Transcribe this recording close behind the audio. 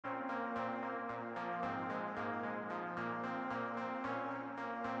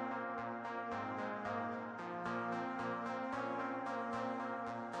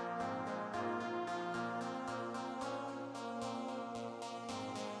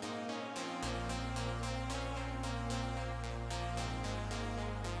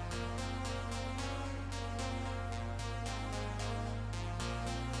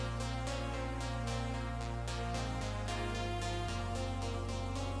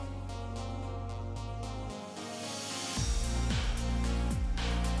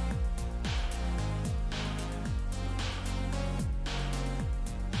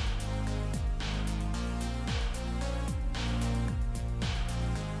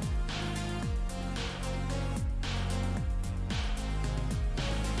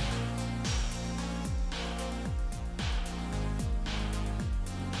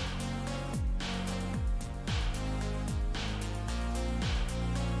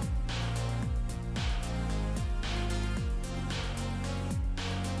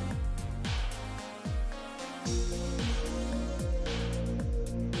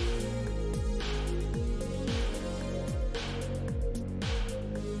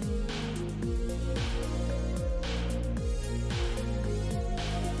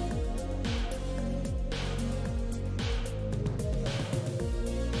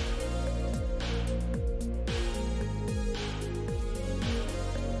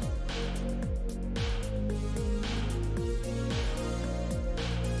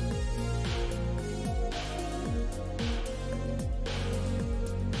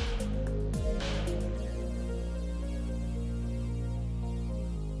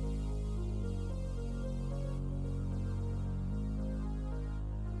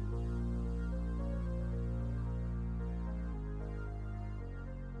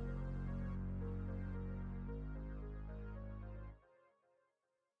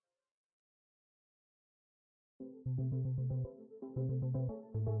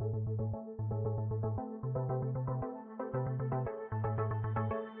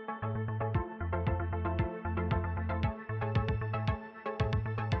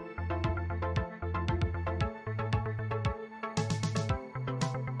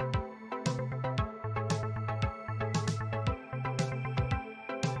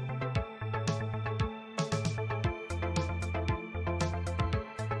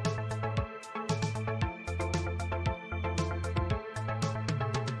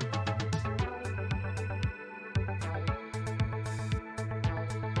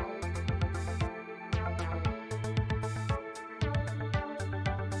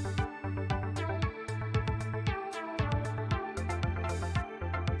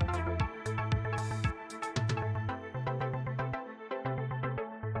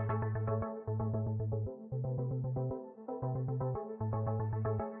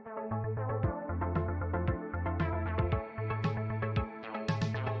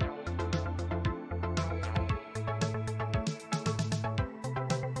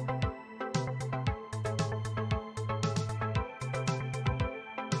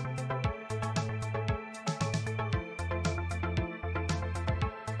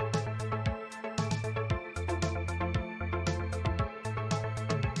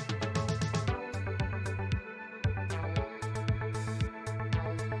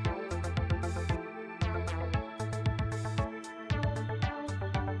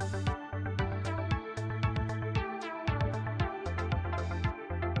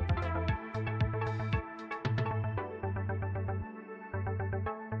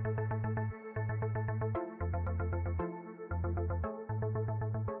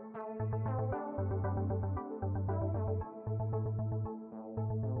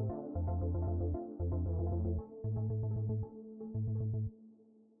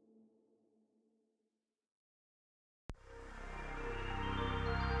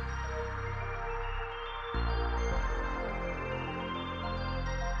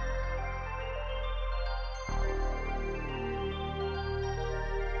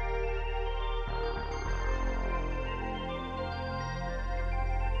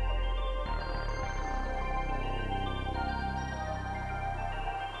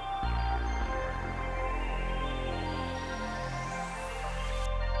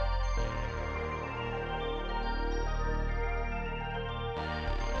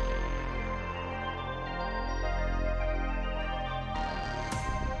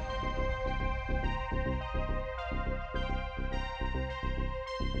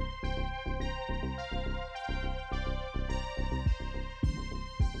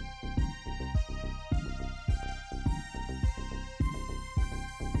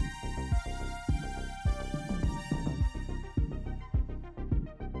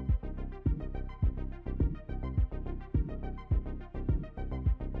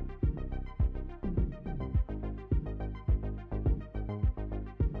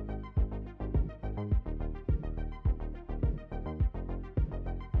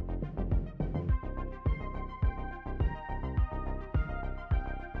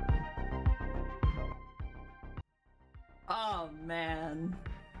Oh man,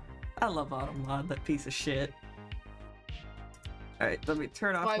 I love Automod, that piece of shit. All right, let me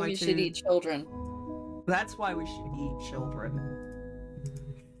turn off my. Why we should eat children. That's why we should eat children.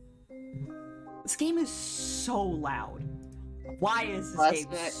 This game is so loud. Why is this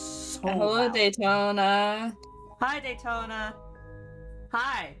game so Hello, loud? Daytona. Hi, Daytona.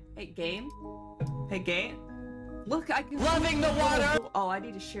 Hi. Hey, game. Hey, game. Look, I can. Loving the water! Oh, I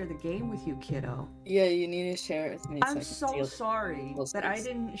need to share the game with you, kiddo. Yeah, you need to share it with me. I'm so sorry that I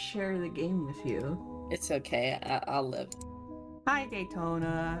didn't share the game with you. It's okay. I'll live. Hi,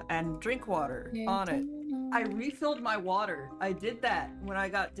 Daytona. And drink water on it. I refilled my water. I did that when I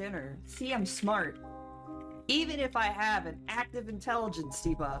got dinner. See, I'm smart. Even if I have an active intelligence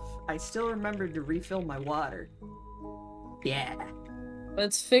debuff, I still remembered to refill my water. Yeah.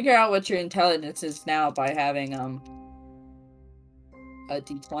 Let's figure out what your intelligence is now by having a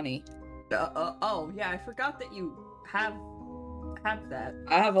d20. Oh yeah, I forgot that you have that.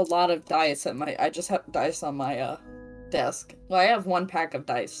 I have a lot of dice at my. I just have dice on my desk. Well, I have one pack of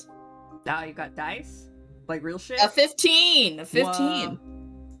dice. Now you got dice, like real shit. A 15. A 15.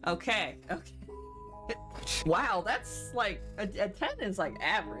 Whoa. Okay. Okay. Wow, that's like a 10 is like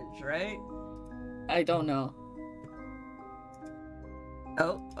average, right? I don't know.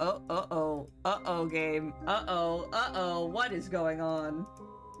 Oh, game. What is going on?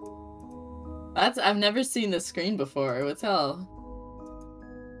 I've never seen this screen before. What's hell?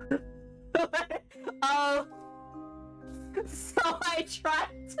 Oh. So I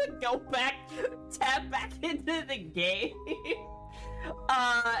tried to tap back into the game.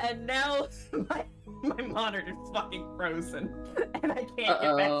 And now my monitor's fucking frozen. And I can't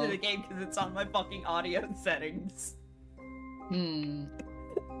get back to the game because it's on my fucking audio settings.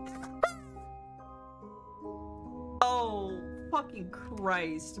 Oh, fucking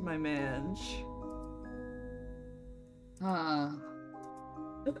Christ, my man.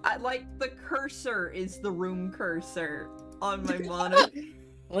 The cursor is the room cursor on my monitor.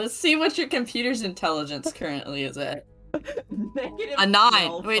 Let's see what your computer's intelligence currently is at. Negative a 9.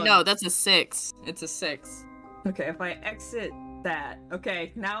 12. Wait, no, that's a 6. It's a 6. Okay, if I exit that.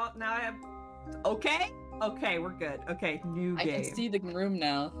 Okay, now I have. Okay, we're good. Okay, new game. I can see the room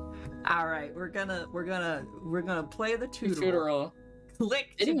now. All right, we're gonna play the tutorial.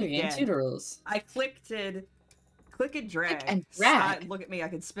 Click to begin. Tutorials. I click and drag. Click and drag. Look at me, I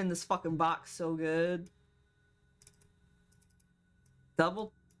can spin this fucking box so good.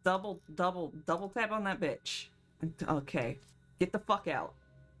 Double tap on that bitch. Okay, get the fuck out.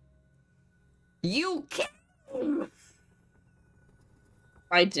 You came!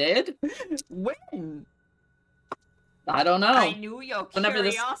 I did? When? I don't know. I knew your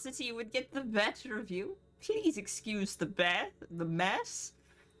curiosity would get the better of you. Please excuse the mess.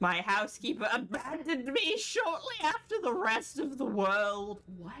 My housekeeper abandoned me shortly after the rest of the world.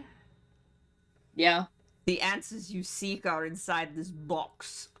 What? Yeah. The answers you seek are inside this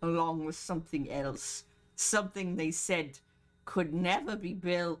box, along with something else. Something they said could never be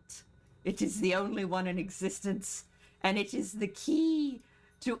built. It is the only one in existence, and it is the key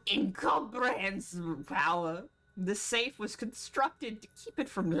to incomprehensible power. The safe was constructed to keep it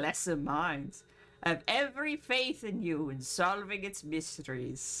from lesser minds. I have every faith in you in solving its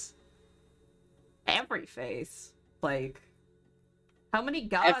mysteries. Every faith? Like, how many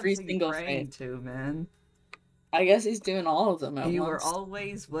gods every are you praying to, man? I guess he's doing all of them at once. You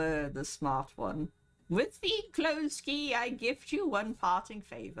always were the smart one. With the enclosed key, I gift you one parting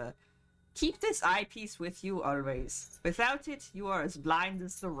favor. Keep this eyepiece with you always. Without it, you are as blind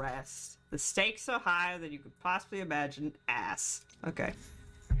as the rest. The stakes are higher than you could possibly imagine. Ass. Okay.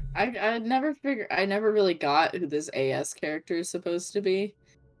 I never really got who this AS character is supposed to be.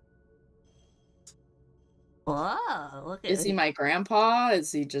 Whoa, look at Is he my grandpa?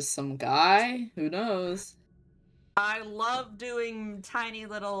 Is he just some guy? Who knows? I love doing tiny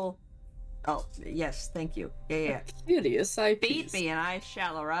little... Oh, yes, thank you. Yeah. Curious eyepiece. Feed me and I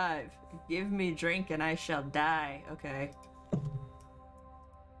shall arrive. Give me drink and I shall die. Okay.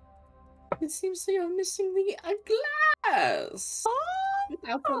 It seems like you're missing the glass. Oh!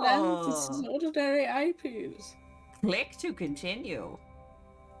 Without the lens, this is an ordinary eyepiece. Click to continue.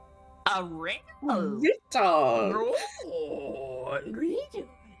 A riddle. Riddle. Riddle.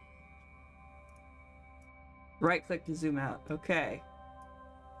 Right click to zoom out. Okay.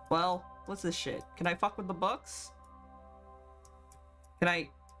 Well, what's this shit? Can I fuck with the books? Can I?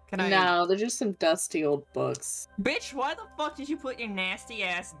 No, they're just some dusty old books. Bitch, why the fuck did you put your nasty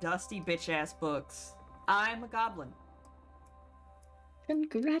ass, dusty bitch ass books? I'm a goblin.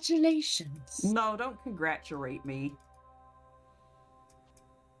 Congratulations. No, don't congratulate me.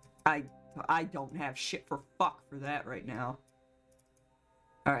 I don't have shit for fuck for that right now.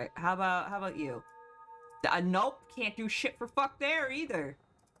 Alright, how about you? Nope, can't do shit for fuck there either.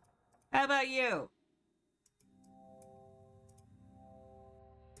 How about you?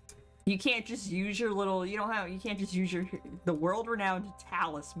 You can't just use your little, you can't just use your, the world-renowned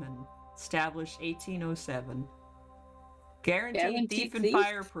talisman, established 1807. Guaranteed thief and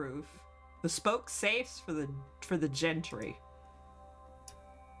fireproof. Bespoke safes for the gentry.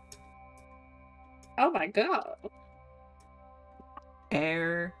 Oh my god.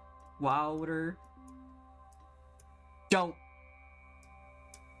 Air, water. Don't.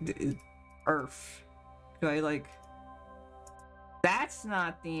 Earth. Do I like... That's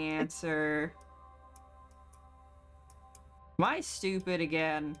not the answer. Am I stupid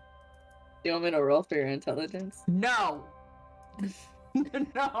again? Do you want me to roll for your intelligence? No!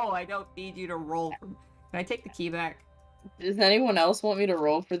 No, I don't need you to roll. Can I take the key back? Does anyone else want me to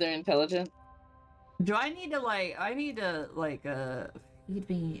roll for their intelligence? Do I need to, feed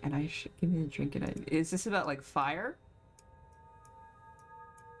me and I should give me a drink and is this about, like, fire?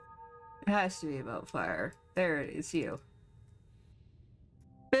 It has to be about fire. There it is, you.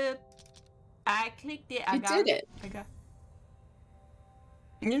 Boop. I clicked it. I did it.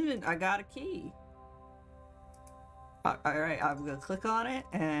 I got a key. Alright, I'm gonna click on it,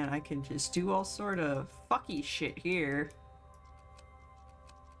 and I can just do all sort of fucky shit here.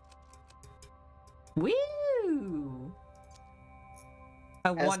 Woo!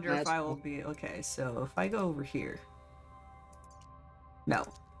 I wonder if I will be... Okay, so if I go over here... No.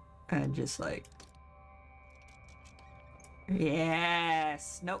 And just like...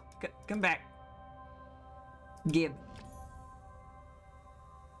 Yes! Nope. Come back. Gib.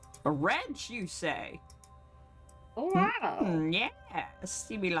 A wrench, you say? Oh, wow. Yeah.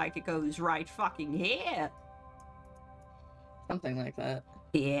 See me like it goes right fucking here. Something like that.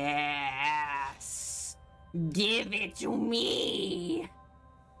 Yes. Give it to me.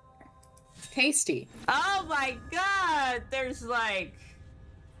 Tasty. Oh my god! There's like...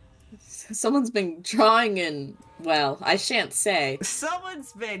 Someone's been drawing in... Well, I shan't say.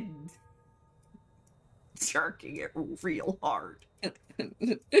 Someone's been... jerking it real hard.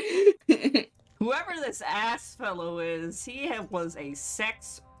 Whoever this ass fellow is, he was a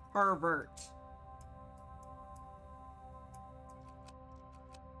sex pervert.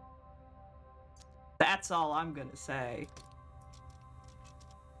 That's all I'm gonna say.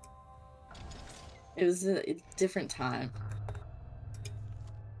 It was a different time.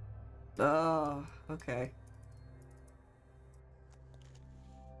 Oh, okay.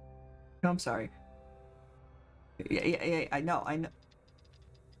 I'm sorry. Yeah, I know.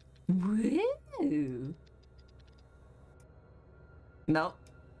 Woo! No.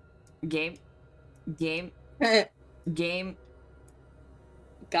 Game.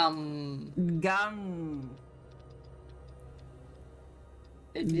 Gum.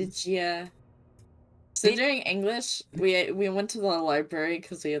 Yeah. So during English, we went to the library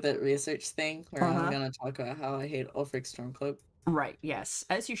because we had that research thing where I'm gonna talk about how I hate Ulfric Stormcloak. Right, yes,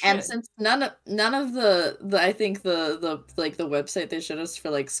 as you should. And since none of the I think the like the website they showed us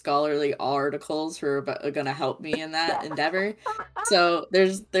for like scholarly articles were gonna help me in that endeavor. So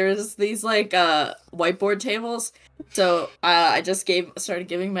there's these like whiteboard tables. So I just started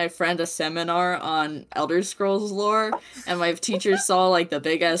giving my friend a seminar on Elder Scrolls lore, and my teacher saw like the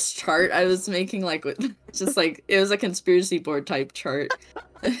big ass chart I was making, like with just like it was a conspiracy board type chart.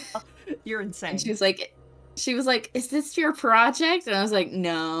 You're insane. And she was like, "Is this your project?" And I was like,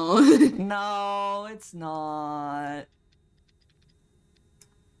 "No." No, it's not.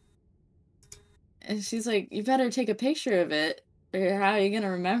 And she's like, "You better take a picture of it, or how are you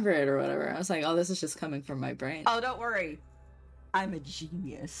gonna remember it, or whatever." I was like, "Oh, this is just coming from my brain." Oh, don't worry. I'm a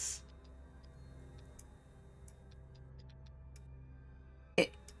genius.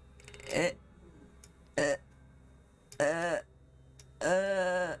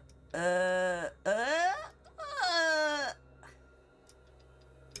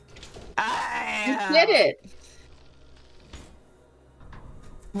 You did it!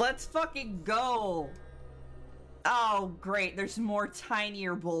 Let's fucking go! Oh, great. There's more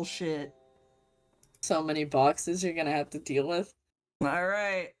tinier bullshit. So many boxes you're gonna have to deal with.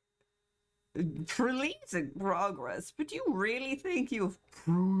 Alright. Pleasing progress, but you really think you've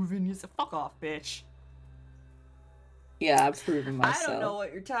proven yourself? Fuck off, bitch. Yeah, I've proven myself. I don't know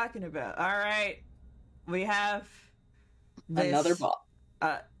what you're talking about. Alright. We have this, another box.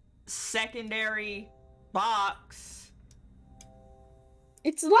 Secondary box.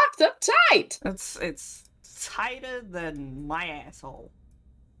 It's locked up tight! It's tighter than my asshole.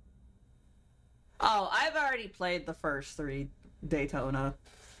 Oh, I've already played the first 3 Daytona.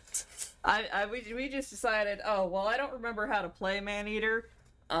 We just decided, oh, well, I don't remember how to play Maneater.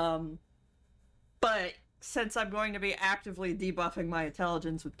 But since I'm going to be actively debuffing my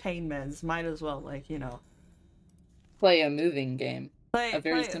intelligence with pain meds, might as well, like, you know. Play a moving game. A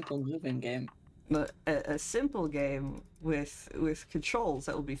very simple moving game. A simple game with controls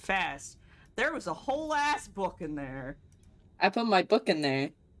that will be fast. There was a whole ass book in there. I put my book in there.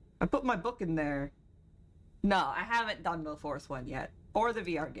 I put my book in there. No, I haven't done the 4th one yet. Or the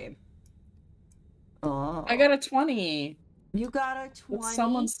VR game. Oh. I got a 20. You got a 20? That's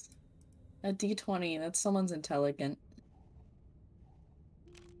someone's... A D20. That's someone's intelligent.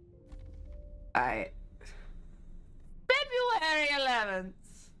 February 11th.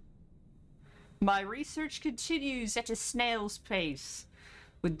 My research continues at a snail's pace.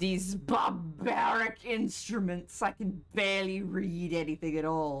 With these barbaric instruments, I can barely read anything at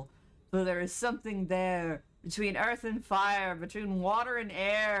all. Though there is something there, between earth and fire, between water and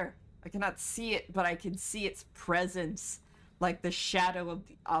air. I cannot see it, but I can see its presence, like the shadow of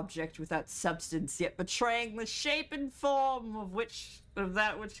the object without substance, yet betraying the shape and form of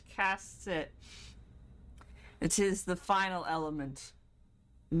that which casts it. It is the final element.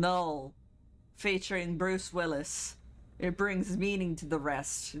 Null, featuring Bruce Willis. It brings meaning to the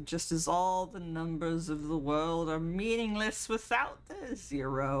rest, just as all the numbers of the world are meaningless without the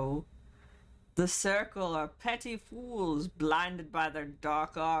 0. The circle are petty fools blinded by their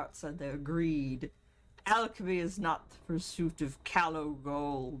dark arts and their greed. Alchemy is not the pursuit of callow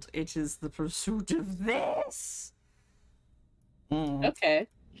gold, it is the pursuit of this. Okay.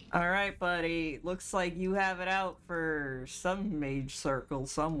 Alright, buddy. Looks like you have it out for some mage circle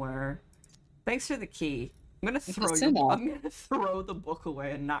somewhere. Thanks for the key. I'm gonna throw the book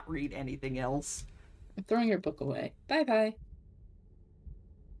away and not read anything else. I'm throwing your book away. Bye-bye.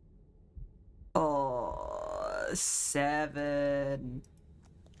 Oh, 7.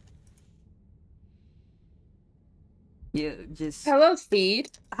 You just... Hello,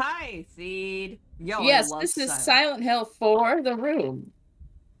 Seed. Hi, Seed. Yo, yes, this is Silent Hill 4, The Room.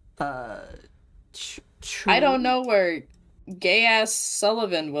 True? I don't know where gay-ass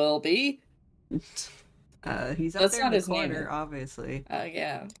Sullivan will be. He's up there in the corner, obviously.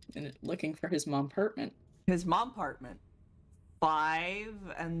 Yeah, and looking for his mom apartment. His mom apartment. 5,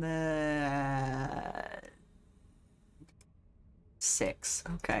 and then... 6.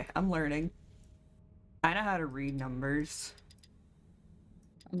 Okay, I'm learning. I know how to read numbers.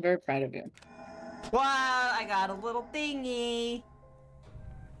 I'm very proud of you. Wow, I got a little thingy.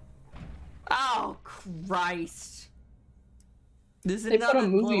 Oh, Christ. This is another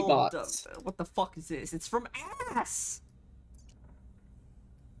movie box. What the fuck is this? It's from Ass.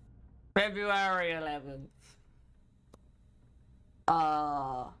 February 11th.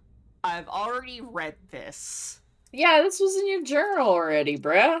 I've already read this. Yeah, this was in your journal already,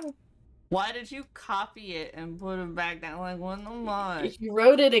 bruh. Why did you copy it and put it back down? Like, what the fuck? You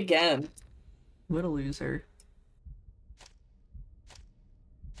wrote it again. What a loser.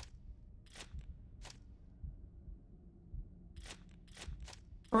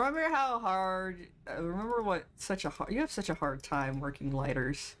 Remember how hard... remember what you have such a hard time working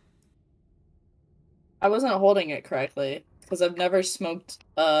lighters. I wasn't holding it correctly, because I've never smoked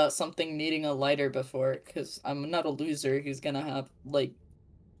something needing a lighter before, because I'm not a loser who's gonna have, like,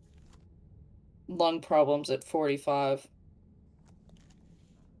 lung problems at 45.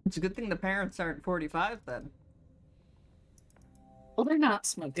 It's a good thing the parents aren't 45 then. Well, they're not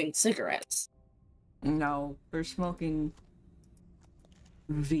smoking cigarettes. No, they're smoking...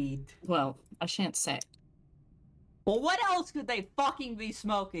 weed. Well, I shan't say. Well, what else could they fucking be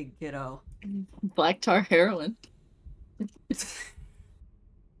smoking, kiddo? Black tar heroin.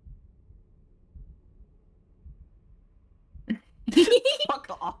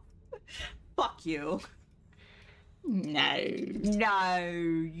 Fuck off. Fuck you. No. No,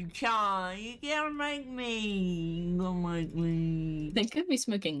 you can't. You can't make me. Don't make me. They could be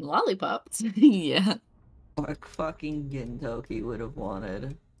smoking lollipops. Yeah. Like fucking Gintoki would have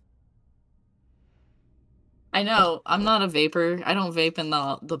wanted. I know. I'm not a vapor. I don't vape in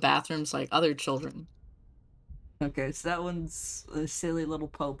the bathrooms like other children. Okay, so that one's a silly little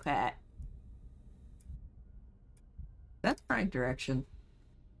popat. That's the right direction.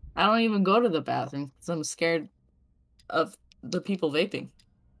 I don't even go to the bathroom because I'm scared of the people vaping.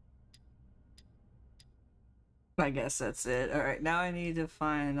 I guess that's it. Alright, now I need to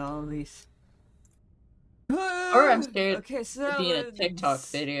find all these... Or I'm scared to be in a TikTok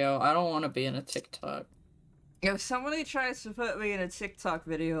video. I don't want to be in a TikTok. If somebody tries to put me in a TikTok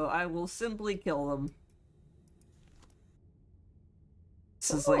video, I will simply kill them.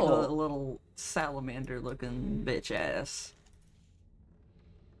 This is like a little salamander-looking bitch-ass.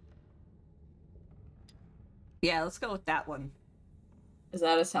 Yeah, let's go with that one. Is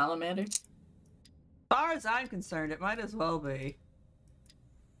that a salamander? As far as I'm concerned, it might as well be.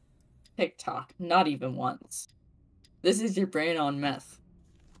 TikTok, not even once. This is your brain on meth.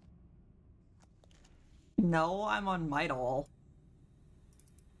 No, I'm on Midol.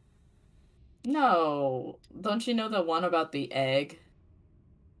 No. Don't you know the one about the egg?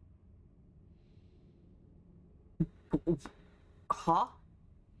 Huh?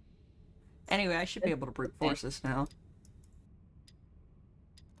 Anyway, I should be able to brute force this now.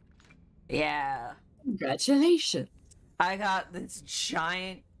 Yeah. Congratulations. I got this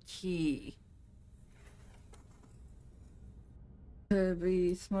giant key. To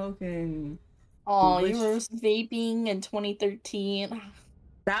be smoking. Oh, you were vaping in 2013.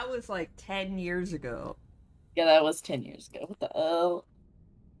 That was like 10 years ago. Yeah, that was 10 years ago. What the hell?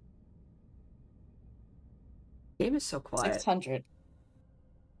 Game is so quiet. 600.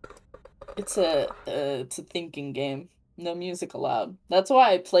 It's a thinking game. No music allowed. That's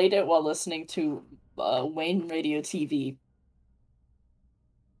why I played it while listening to Wayne Radio TV.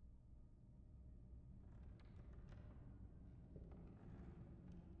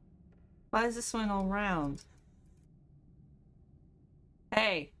 Why is this one all round?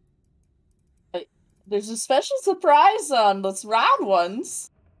 Hey. There's a special surprise on those round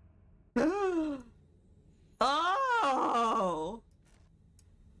ones. Oh!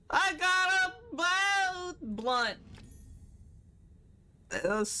 I got a blunt.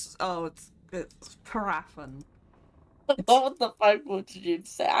 It's paraffin. What the fuck would you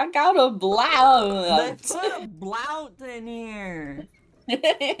say? I got a blount. They put a blount in here.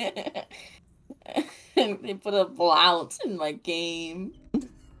 They put a blount in my game.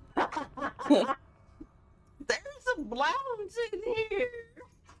 There's a blount in here.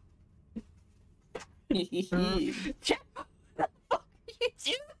 Jack, what the fuck are you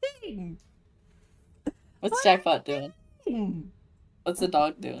doing? What's Jackpot doing? What's the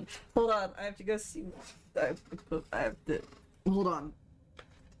dog doing? Hold on, I have to go see. I have to. Hold on.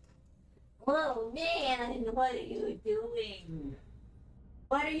 Oh man, what are you doing?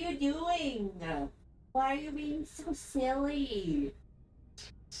 What are you doing? Why are you being so silly?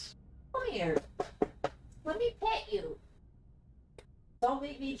 Come here. Let me pet you. Don't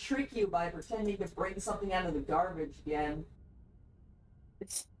make me trick you by pretending to bring something out of the garbage again.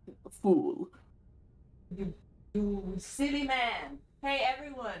 It's a fool. You silly man. Hey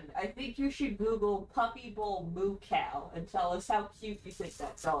everyone, I think you should Google Puppy Bowl Moo Cow and tell us how cute you think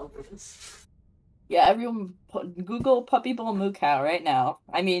that dog is. Yeah, everyone Google Puppy Bowl Moo Cow right now.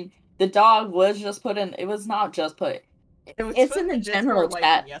 I mean, the dog was just put in. It was not just put. It's in the general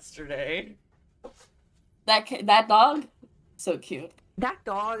chat. Yesterday. That dog, so cute. That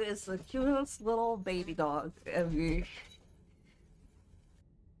dog is the cutest little baby dog ever.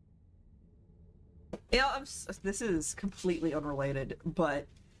 You know, this is completely unrelated, but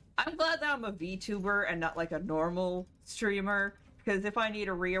I'm glad that I'm a VTuber and not like a normal streamer, because if I need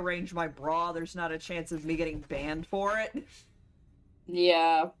to rearrange my bra, there's not a chance of me getting banned for it.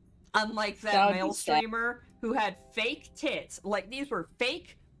 Yeah. Unlike that male streamer who had fake tits. Like, these were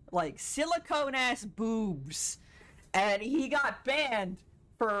fake, like, silicone-ass boobs. And he got banned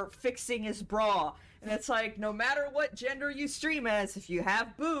for fixing his bra. And it's like, no matter what gender you stream as, if you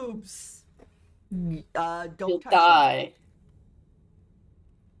have boobs... don't You'll touch die. them.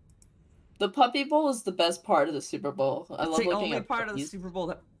 The Puppy Bowl is the best part of the Super Bowl. I love looking at It's the only part of the puppies. Super Bowl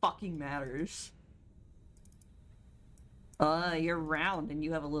that fucking matters. You're round and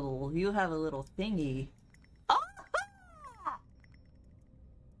you have a little thingy. Oh!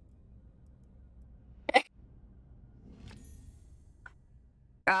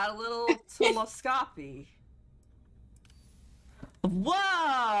 Got a little telescopy.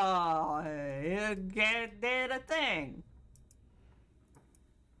 Whoa! You did a thing.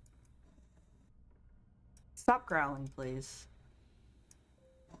 Stop growling, please.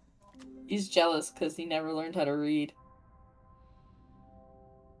 He's jealous because he never learned how to read.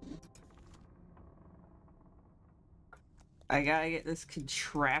 I gotta get this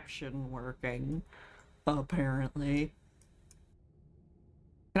contraption working, apparently.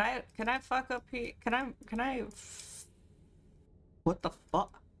 Can I fuck up here? Can I what the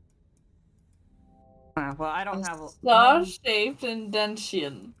fuck? Well, I don't have a star-shaped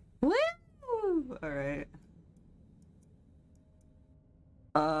indentation. Woo! Alright.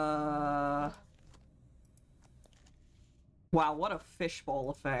 Wow, what a fishbowl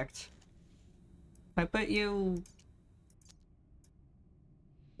effect. I bet you...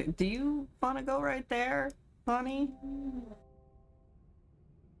 Do you want to go right there, honey?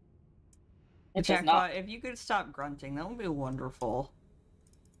 Jackpot, if you could stop grunting, that would be wonderful.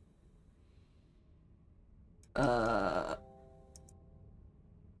 Do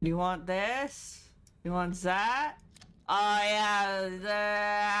you want this? You want that? Oh yeah,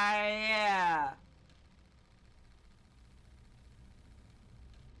 yeah.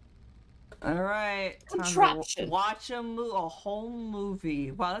 Alright, time to watch a home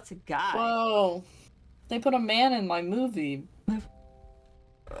movie. Wow, that's a guy. Whoa. They put a man in my movie.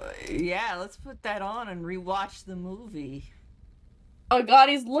 Yeah, let's put that on and rewatch the movie. Oh god,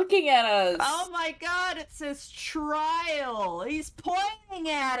 he's looking at us! Oh my god, it says trial! He's pointing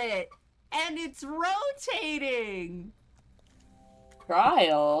at it! And it's rotating!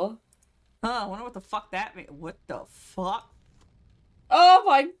 Trial? Huh, I wonder what the fuck that means. What the fuck? Oh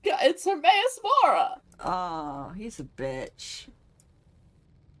my god, it's Hermaeus Mora! Oh, he's a bitch.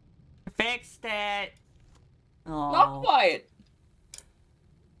 Fixed it! Oh. Not quite.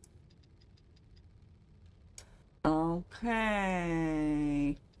 Okay.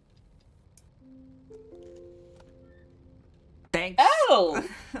 Thanks. L!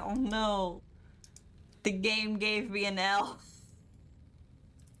 Oh no. The game gave me an L.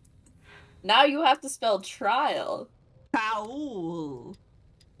 Now you have to spell trial. Foul.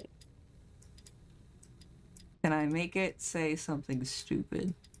 Can I make it say something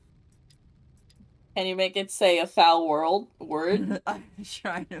stupid? Can you make it say a foul word? I'm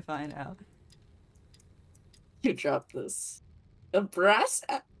trying to find out. You dropped this. A brass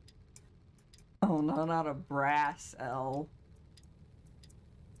L? Oh no, not a brass L.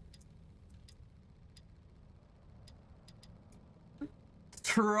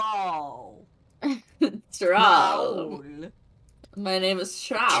 Troll. Troll. My name is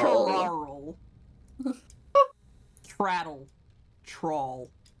Troll. Troll. Traddle.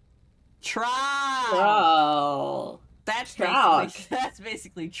 Troll. Trial. That's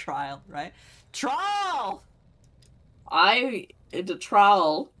basically trial, right? Trial. Into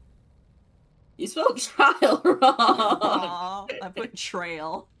trial. You spelled trial wrong. I put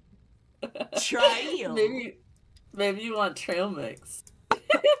trail. Trail. Maybe you want trail mix.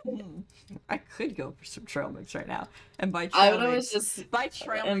 I could go for some trail mix right now, and by trail mix,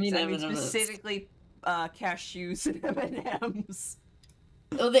 I mean specifically cashews and M&Ms.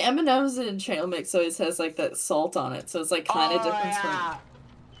 Oh, the M&Ms in trail mix always has like that salt on it, so it's like kind of different from.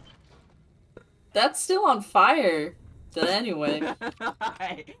 That's still on fire. But anyway.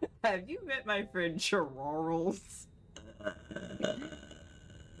 Have you met my friend Charles?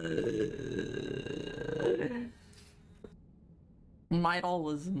 Midol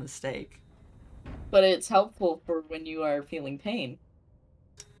was a mistake. But it's helpful for when you are feeling pain.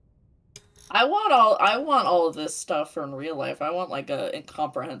 I want all of this stuff from real life. I want like a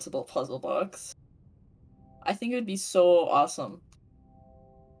incomprehensible puzzle box. I think it would be so awesome.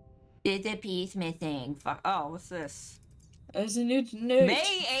 It's a piece missing. Oh, what's this? There's a new note.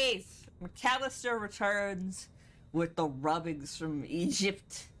 May 8th, McAllister returns with the rubbings from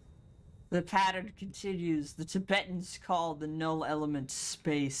Egypt. The pattern continues. The Tibetans call the null element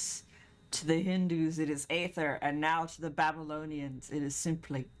space. To the Hindus, it is aether, and now to the Babylonians, it is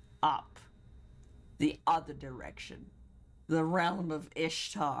simply up. The other direction. The realm of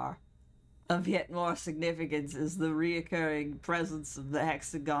Ishtar. Of yet more significance is the reoccurring presence of the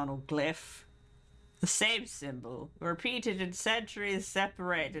hexagonal glyph. The same symbol, repeated in centuries,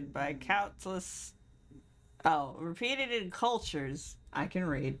 separated by countless... repeated in cultures, I can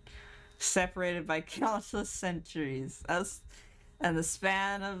read, separated by countless centuries, and the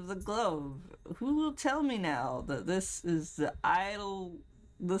span of the globe. Who will tell me now that this is the idle...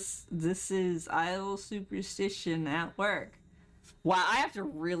 This is idle superstition at work? Wow, I have to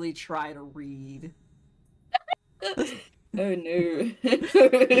really try to read. Oh no.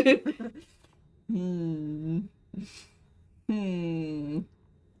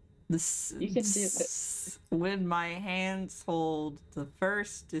 This, you can do it. When my hands hold the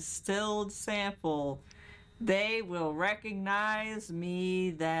first distilled sample, they will recognize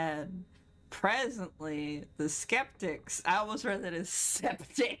me then. Presently, the skeptics. I almost read that as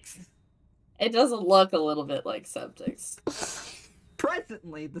septics. It doesn't look a little bit like septics.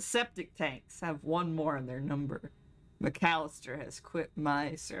 Presently, the septic tanks have one more in their number. McAllister has quit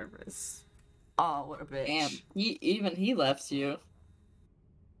my service. Oh, what a bitch. Damn, even he left you.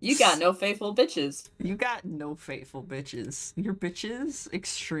 You got no faithful bitches. You got no faithful bitches. Your bitches?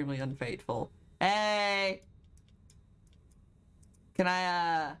 Extremely unfaithful. Hey! Can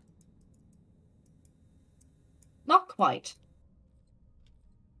I, Not quite.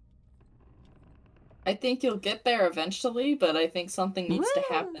 I think you'll get there eventually, but I think something needs to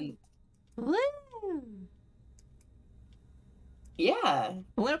happen. Woo! Yeah. I'm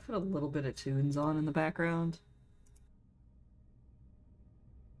gonna put a little bit of tunes on in the background.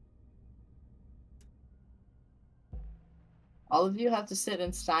 All of you have to sit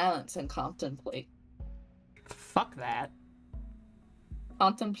in silence and contemplate. Fuck that.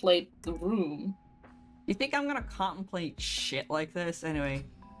 Contemplate the room. You think I'm gonna contemplate shit like this? Anyway.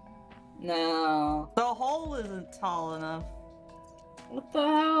 No. The hole isn't tall enough. What the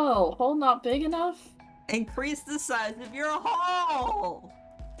hell? Hole not big enough? Increase the size of your hole!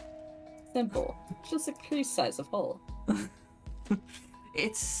 Simple. Just increase size of hole.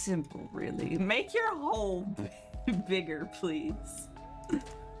 It's simple, really. Make your hole bigger, please.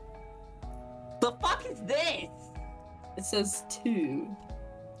 The fuck is this? It says 2.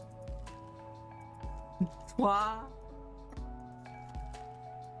 Trois.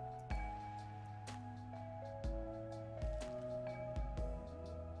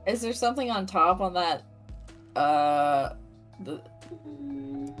 Is there something on top on that?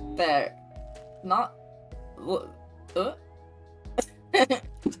 There. Not.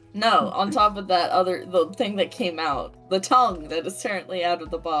 No, on top of that the thing that came out. The tongue that is currently out of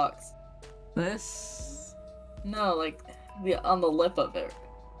the box. This? No, like, on the lip of it.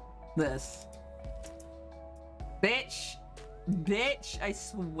 This. Bitch! Bitch, I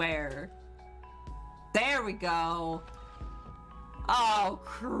swear. There we go. Oh,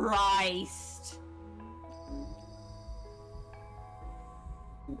 Christ.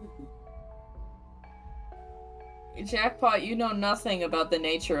 Jackpot, you know nothing about the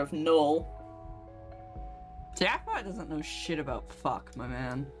nature of null. Jackpot doesn't know shit about fuck, my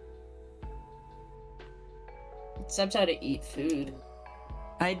man. Except how to eat food.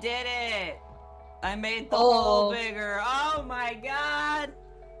 I did it! I made the hole bigger. Oh my god!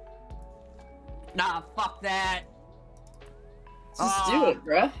 Nah, fuck that. Just do it,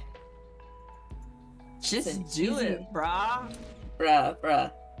 bruh. Just do it, brah.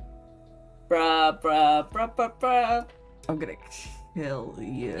 Bruh. Bruh. I'm gonna kill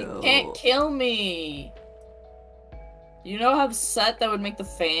you. You can't kill me. You know how set that would make the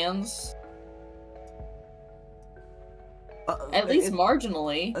fans? At least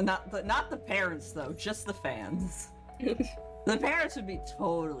marginally. Not the parents though, just the fans. The parents would be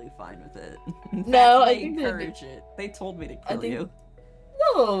totally fine with it. In fact, I think encourage it. They told me to kill you.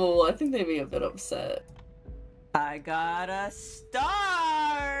 No, I think they'd be a bit upset. I got a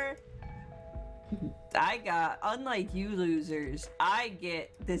star! Unlike you losers, I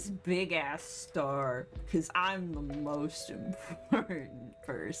get this big ass star because I'm the most important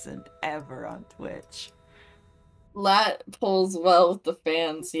person ever on Twitch. That pulls well with the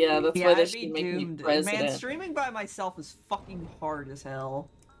fans, yeah, that's why they should make me president. Man, streaming by myself is fucking hard as hell.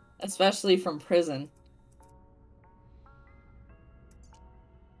 Especially from prison.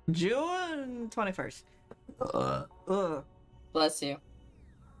 June 21st. Bless you.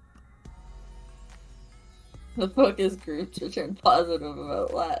 The focus groups returned positive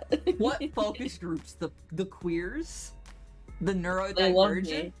about that. What focus groups? The queers? The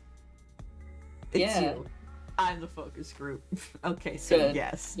neurodivergent? It's you. I'm the focus group. Okay, so good.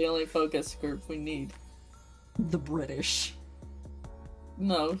 Yes. The only focus group we need. The British.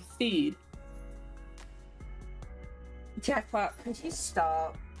 No, feed. Jackpot, could you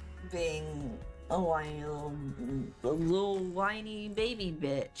stop being a little whiny baby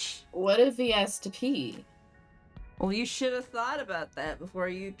bitch? What if he has to pee? Well, you should have thought about that before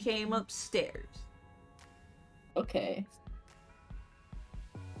you came upstairs. Okay.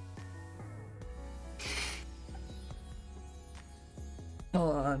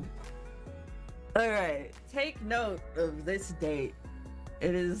 Hold on. Alright, take note of this date.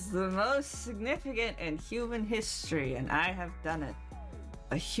 It is the most significant in human history, and I have done it.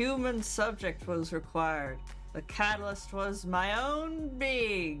 A human subject was required. The catalyst was my own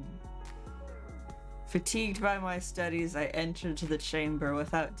being. Fatigued by my studies, I entered the chamber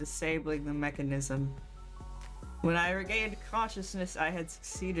without disabling the mechanism. When I regained consciousness, I had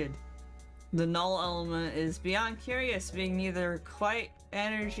succeeded. The null element is beyond curious, being neither quite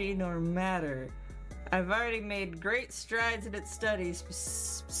energy nor matter. I've already made great strides in its studies,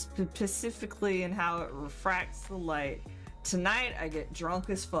 specifically in how it refracts the light. Tonight, I get drunk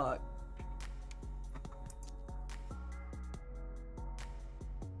as fuck.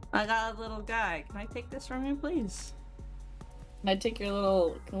 I got a little guy. Can I take this from you, please? Can I take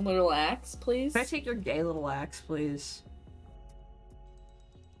your little axe, please? Can I take your gay little axe, please?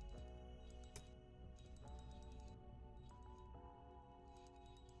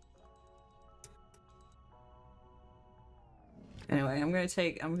 Anyway, I'm gonna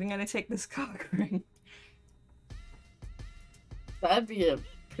take this cock ring. That'd be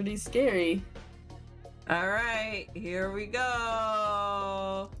pretty scary. Alright, here we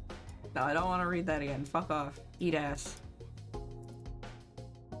go! No, I don't want to read that again. Fuck off. Eat ass.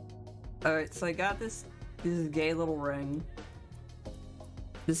 Alright, so I got this gay little ring.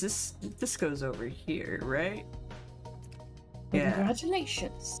 This goes over here, right? Yeah.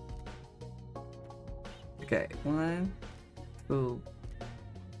 Congratulations. Okay, 1, 2.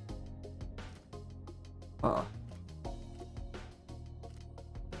 Oh.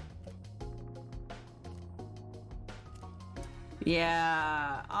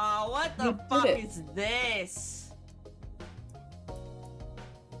 Yeah. Oh, what the fuck is this?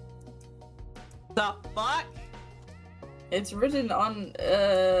 The fuck? It's written on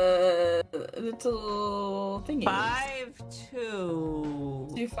little thingy.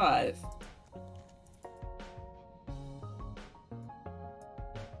 5-2. 2-5.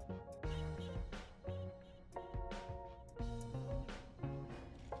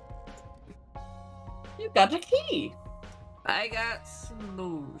 You got a key. I got some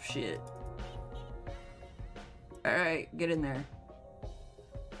bullshit. Alright, get in there.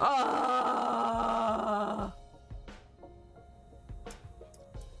 Ah!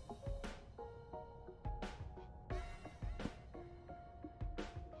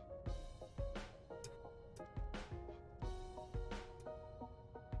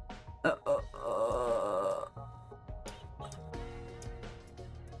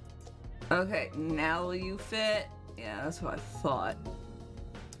 Okay, now will you fit? Yeah, that's what I thought.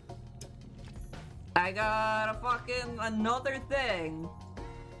 I got another thing.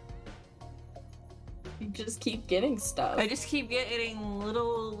 You just keep getting stuff. I just keep getting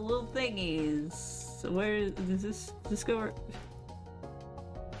little thingies. So where does this go?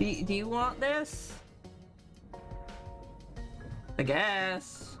 Do you want this? I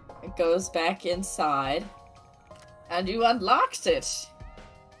guess. It goes back inside. And you unlocked it!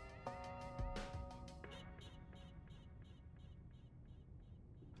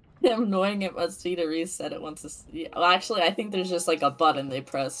 How annoying it must be to reset it once it's... Yeah, well, actually, I think there's just like a button they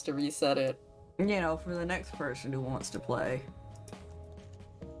press to reset it. You know, for the next person who wants to play.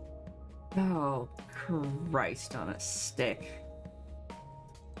 Oh, Christ on a stick.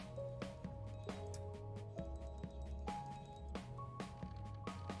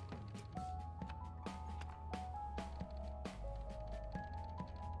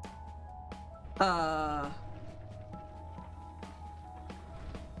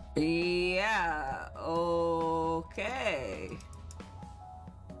 Yeah, okay.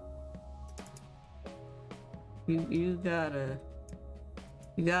 You gotta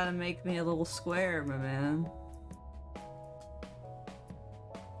make me a little square, my man.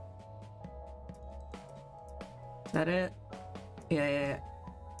 Is that it? Yeah.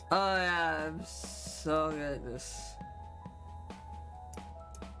 Oh yeah, I'm so good at this.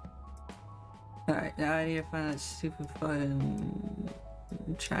 Alright, now I need to find that stupid fucking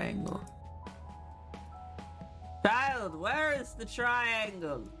triangle. Child, where is the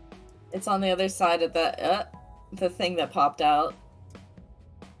triangle? It's on the other side of the thing that popped out.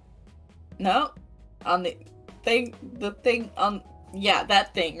 No, on the thing on, yeah,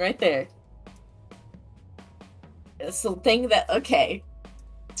 that thing right there. It's the thing that, okay.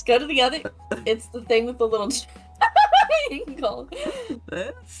 Let's go to the other, it's the thing with the little triangle.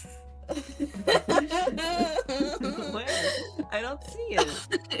 This? Where? I don't see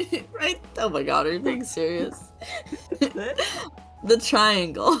it. Right? Oh my god, are you being serious? The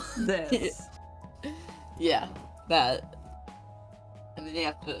triangle. This. Yeah, that. And then you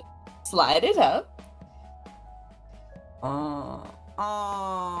have to slide it up. Oh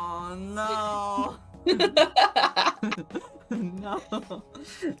no.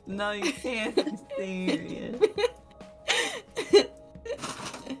 No, you can't be serious.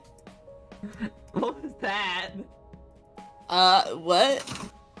 What was that? What?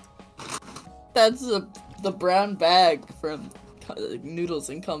 That's the brown bag from Noodles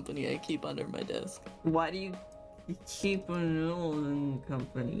and Company I keep under my desk. Why do you keep a Noodles and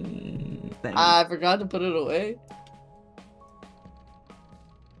Company thing? I forgot to put it away.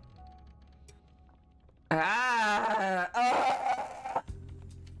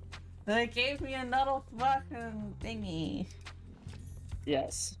 They gave me another fucking thingy.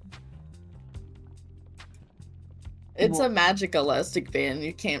 Yes. It's a magic elastic band.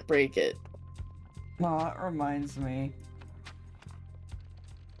 You can't break it. Oh, that reminds me.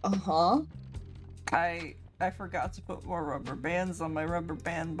 Uh-huh. I forgot to put more rubber bands on my rubber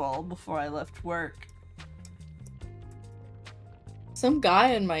band ball before I left work. Some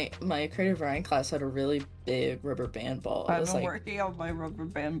guy in my creative writing class had a really big rubber band ball. I've been working on my rubber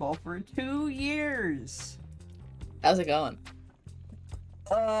band ball for 2 years. How's it going?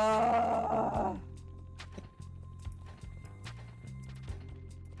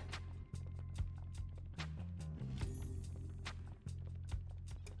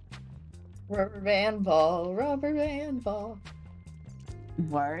 Rubber band ball, rubber band ball.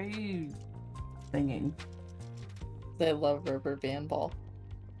 Why are you singing? They love rubber band ball.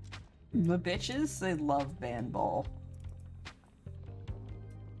 The bitches, they love band ball.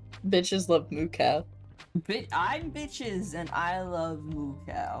 Bitches love moo cow. I'm bitches and I love moo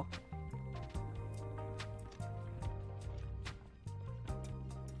cow.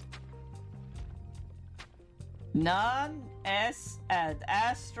 Non es ad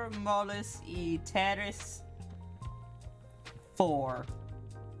astromolis e terris 4.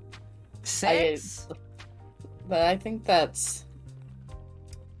 6? But I think that's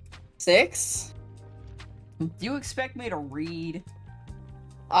 6? Do you expect me to read?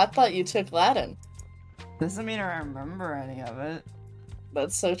 I thought you took Latin. Doesn't mean I remember any of it.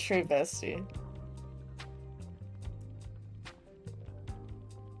 That's so true, bestie.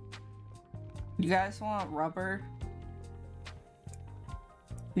 You guys want rubber?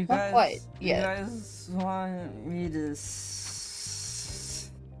 You Not guys, quite yet. You guys want me to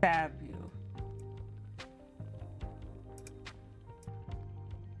stab you?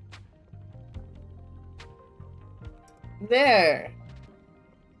 There.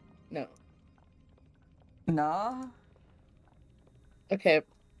 No. No? Okay.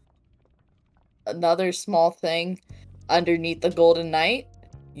 Another small thing underneath the Golden Knight.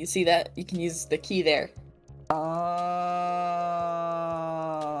 You see that? You can use the key there. Oh.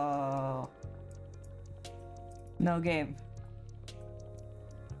 No game.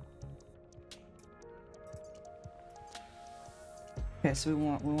 Okay, so we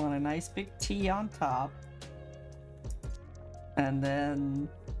want a nice big T on top. And then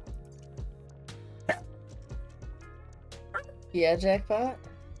yeah, Jackpot?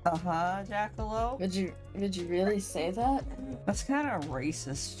 Jackalope. Would you really say that? That's kind of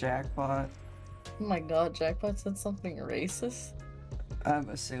racist, Jackpot. Oh my god, Jackpot said something racist? I'm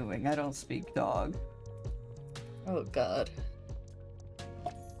assuming. I don't speak dog. Oh god.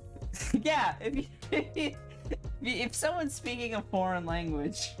 Yeah, if someone's speaking a foreign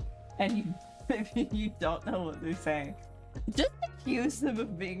language and you don't know what they're saying, just accuse them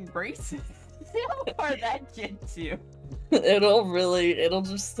of being racist. See how far that gets you. It'll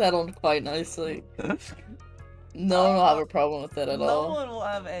just settle quite nicely. No one will have a problem with it at all. No one will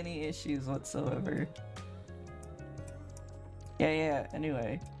have any issues whatsoever. Yeah,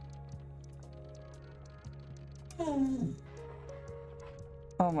 anyway. Oh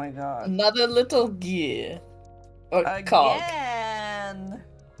my god. Another little gear. Or cog. Again!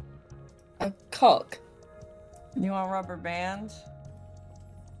 A cog. You want rubber band?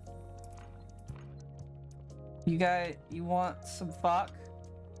 You want some fuck?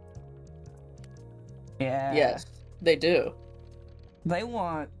 Yeah. Yes, they do. They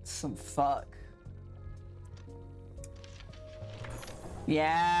want some fuck.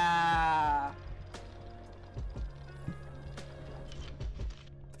 Yeah.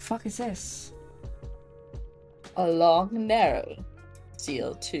 The fuck is this? A long, narrow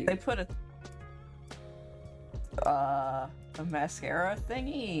CO2. They put a mascara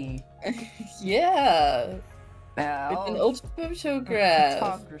thingy. Yeah. Now, It's an old photograph.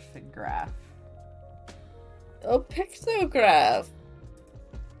 photography graph. A pictograph.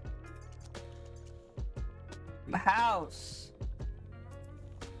 House.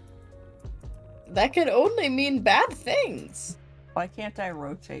 That could only mean bad things. Why can't I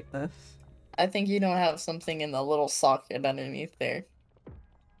rotate this? I think you don't have something in the little socket underneath there.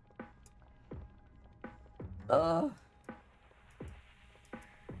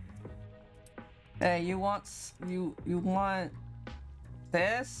 Hey, you want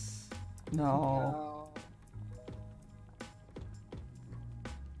this? No.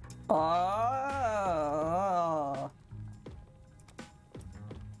 Oh.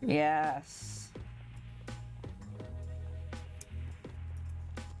 Yes.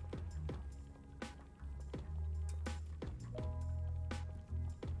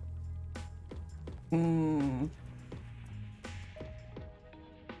 Hmm.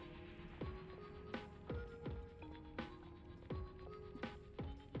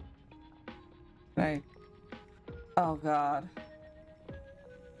 Right. Oh god.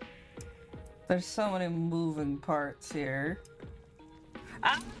 There's so many moving parts here.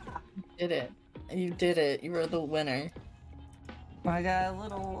 Ah! You did it. You did it. You were the winner. I got a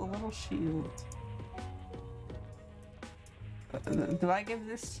little shield. Do I give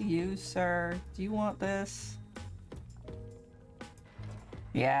this to you, sir? Do you want this?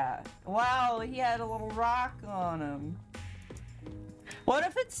 Yeah. Wow, he had a little rock on him. What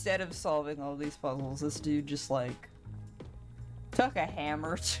if instead of solving all these puzzles, this dude just like took a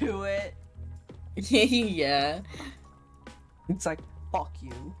hammer to it? Yeah. It's like, fuck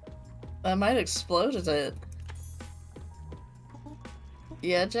you. I might explode it.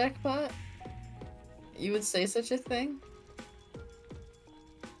 Yeah, Jackpot? You would say such a thing?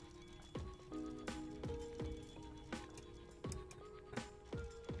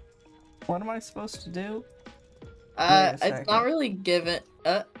 What am I supposed to do? It's not really given.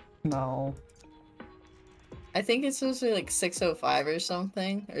 No. I think it's supposed to be like 6:05 or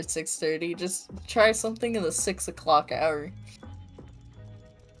something, or 6:30. Just try something in the 6 o'clock hour.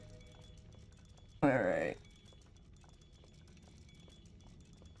 Alright.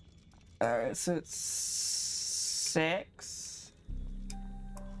 Alright, so it's 6.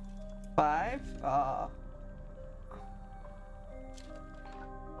 5?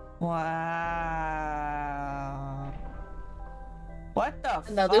 Wow. What the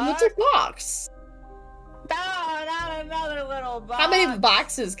Another fuck? little box! No, not another little box! How many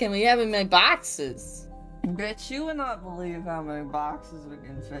boxes can we have in my boxes? Bitch, you would not believe how many boxes we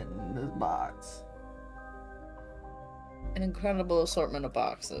can fit in this box. An incredible assortment of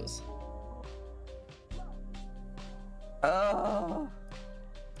boxes. Oh.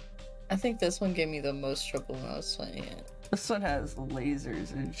 I think this one gave me the most trouble when I was playing it. This one has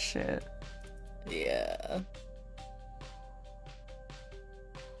lasers and shit. Yeah.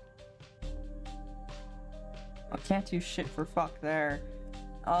 I can't do shit for fuck there.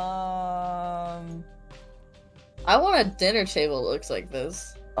 I want a dinner table that looks like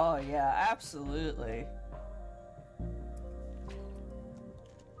this. Oh yeah, absolutely.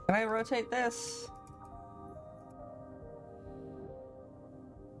 Can I rotate this?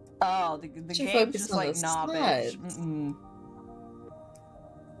 Oh, the game's just like, nah, bitch.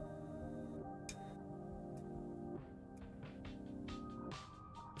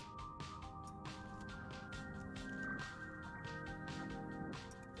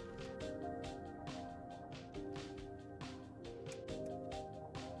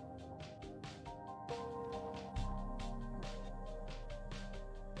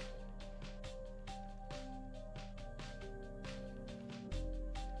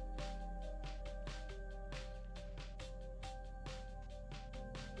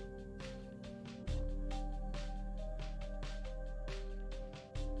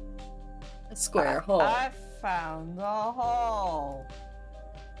 Square hole. I found the hole.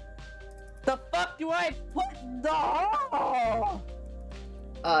 The fuck do I put in the hole?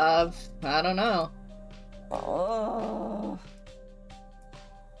 I don't know. Hole.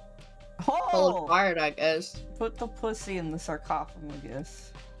 Full of fire, I guess. Put the pussy in the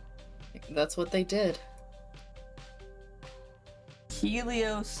sarcophagus. That's what they did.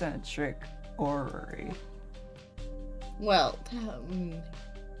 Heliocentric orrery. Well,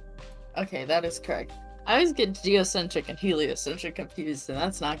 okay, that is correct. I always get geocentric and heliocentric confused, and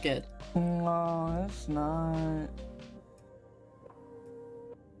that's not good. No, it's not.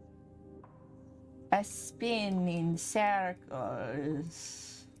 I spin in circles.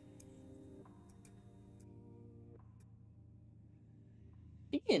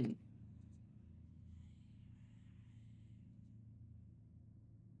 Spin.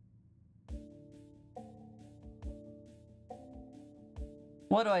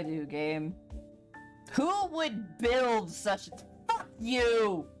 What do I do, game? Who would build such a... Fuck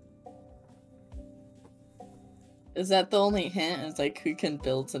you! Is that the only hint? It's like, who can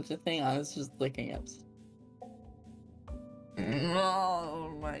build such a thing? I was just looking up.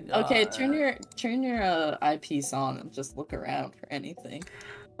 Oh my god. Okay, turn your eyepiece on and just look around for anything.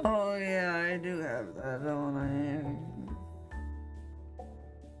 Oh yeah, I do have that, don't I?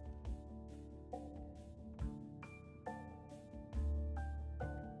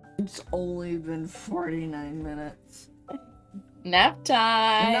 It's only been 49 minutes. Nap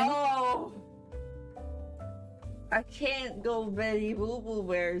time! No! I can't go Betty Boo Boo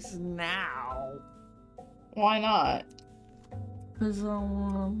Bears now. Why not? Because I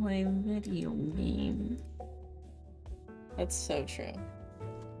want to play video game. That's so true.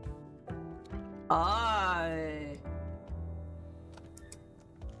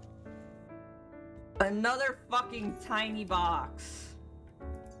 Another fucking tiny box.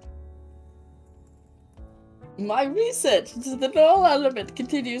 My research into the null element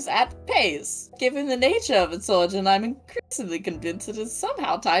continues at pace. Given the nature of its origin, I'm increasingly convinced it is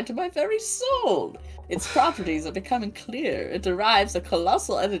somehow tied to my very soul. Its properties are becoming clear. It derives a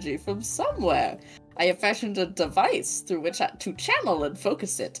colossal energy from somewhere. I have fashioned a device through which to channel and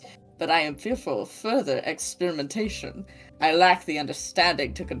focus it, but I am fearful of further experimentation. I lack the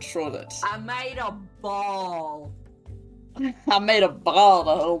understanding to control it. I made a ball. I made a ball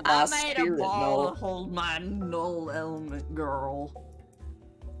to hold my spirit, I made a ball to hold my null element, girl.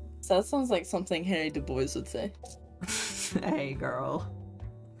 So that sounds like something Harry Du Bois would say. Hey, girl.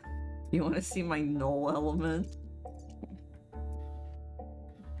 You want to see my null element?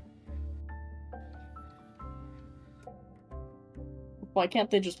 Why can't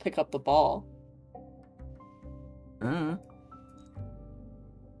they just pick up the ball?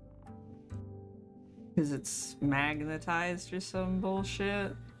 Because it's magnetized or some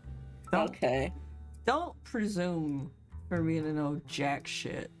bullshit. Okay. Don't presume for me to know jack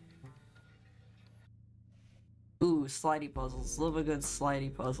shit. Ooh, slidey puzzles. Love a good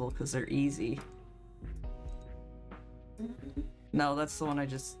slidey puzzle because they're easy. No, that's the one I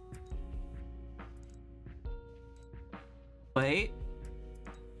just... Wait.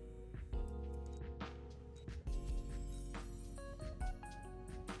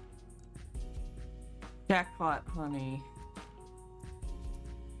 Jackpot, honey.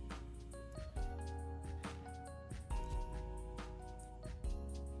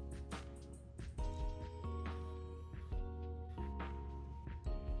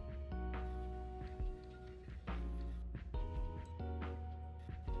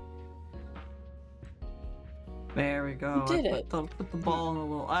 There we go. You did it. Put the ball in the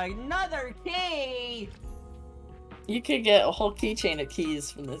little... Another key! You could get a whole keychain of keys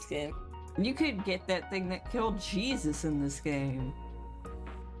from this game. You could get that thing that killed Jesus in this game.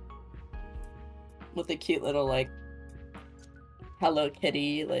 With a cute little, like, Hello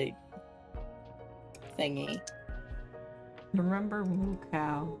Kitty, like, thingy. Remember Moo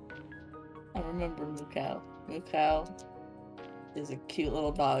Cow? I remember Moo Cow. Moo Cow is a cute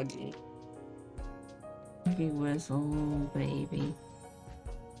little doggy. He was a little baby.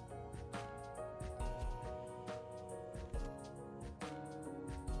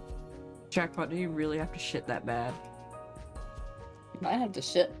 Jackpot, do you really have to shit that bad? I have to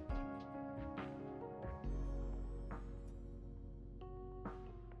shit.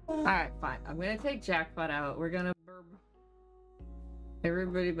 Alright, fine. I'm gonna take Jackpot out. We're gonna burb.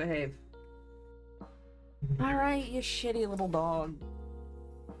 Everybody behave. Alright, you shitty little dog.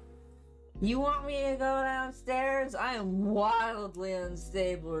 You want me to go downstairs? I am wildly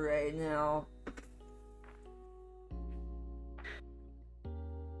unstable right now.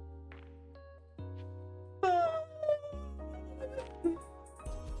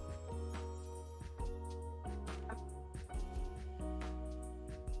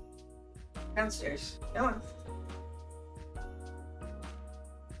 Downstairs. Come on.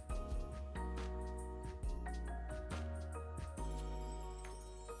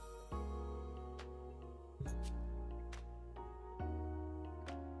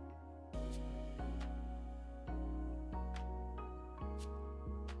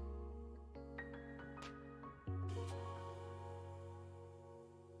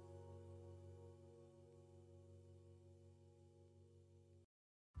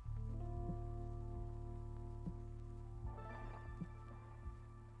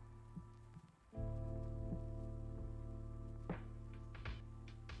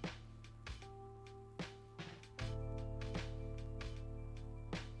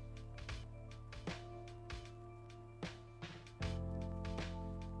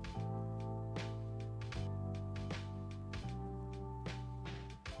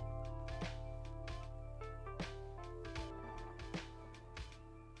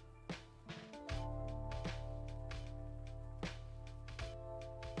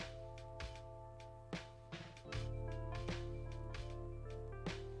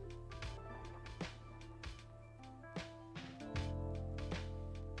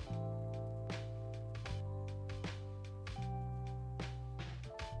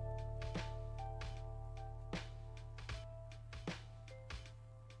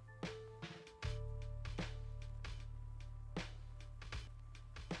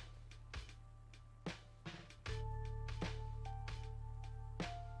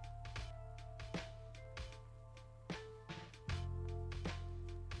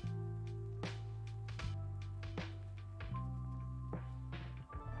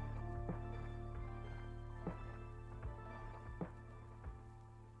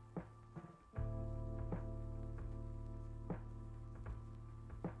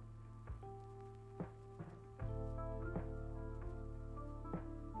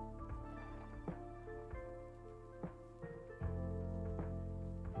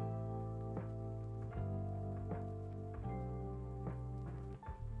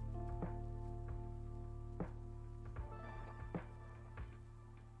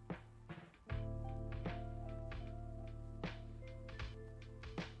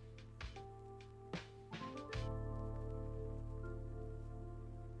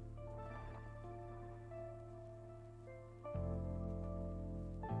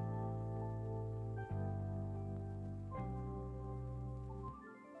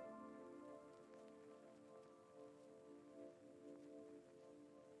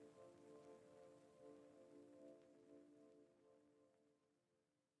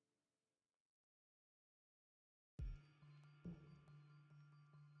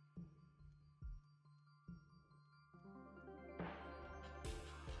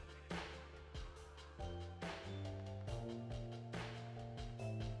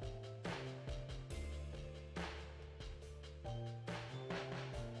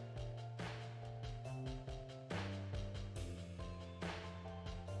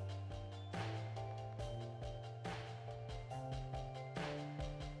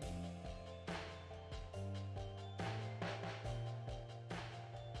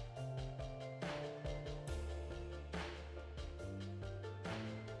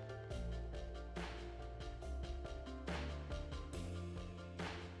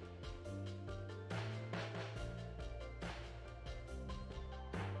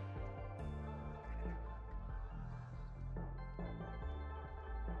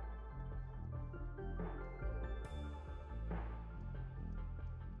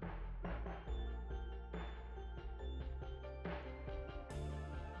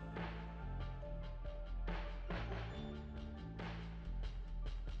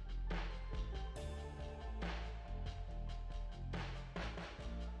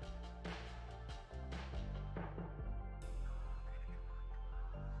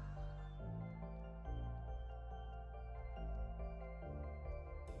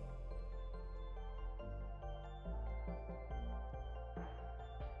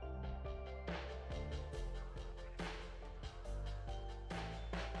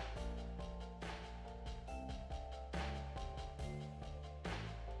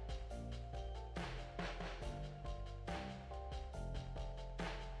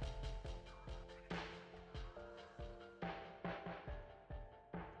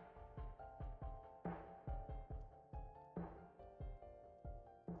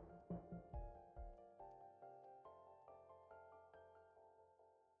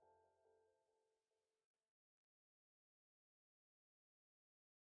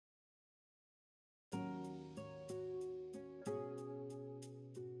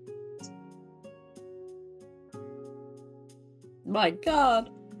 My god.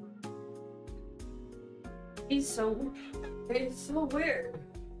 He's so weird.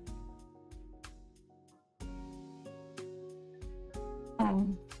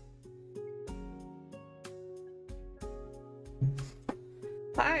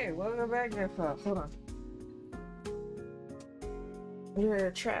 Hi, what am I back there for? Hold on.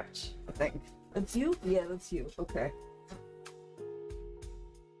 You're trapped, I think. That's you? Yeah, that's you. Okay.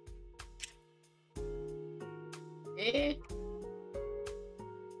 Eh.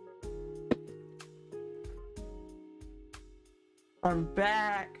 I'm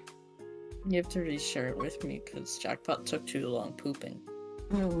back. You have to reshare it with me because Jackpot took too long pooping.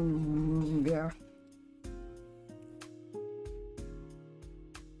 Yeah.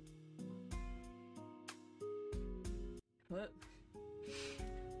 What?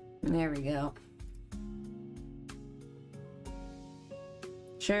 There we go.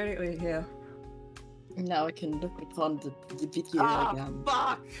 Shared it with you. Now I can look upon the video again.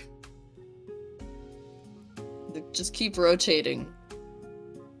 Fuck! Just keep rotating.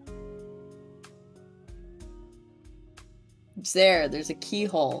 It's there. There's a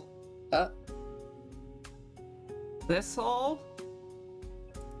keyhole. This hole?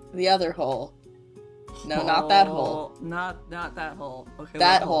 The other hole. No, not that hole. Not that hole. Okay.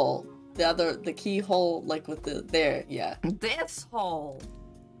 That hole. The keyhole, like with the there. Yeah. This hole.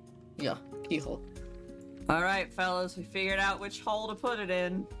 Yeah. Keyhole. All right, fellas, we figured out which hole to put it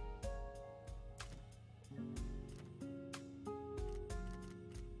in.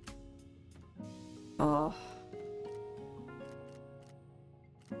 Oh.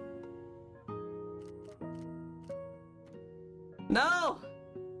 No!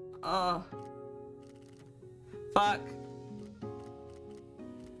 Oh. Fuck.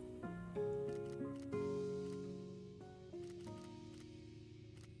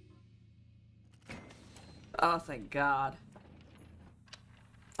 Oh, thank God.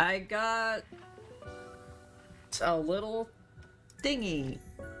 I got a little thingy.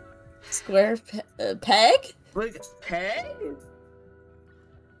 Square peg? Like peg?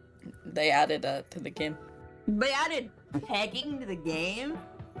 They added to the game. They added pegging to the game?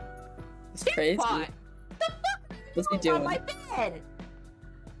 It's crazy. What the fuck? What's he doing? On my bed.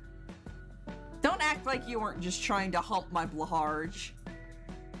 Don't act like you weren't just trying to hump my Blaharge.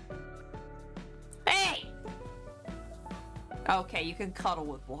 Hey! Okay, you can cuddle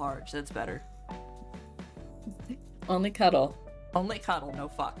with Blaharge. That's better. Only cuddle. Only cuddle, no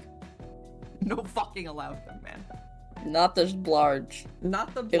fuck. No fucking allowed, man. Not the Blarge.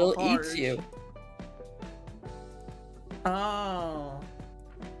 Not the Blaharge. It'll eat you. Oh.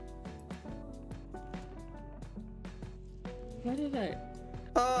 Why did I?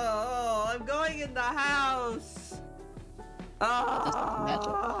 Oh, I'm going in the house.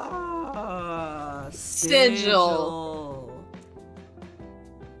 Oh, Sigil.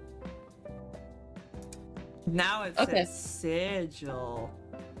 Now it says sigil.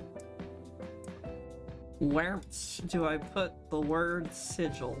 Where do I put the word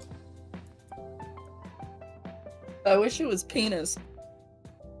sigil? I wish it was penis.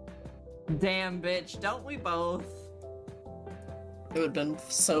 Damn, bitch, don't we both? It would have been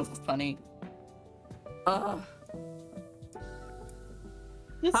so funny. Ugh.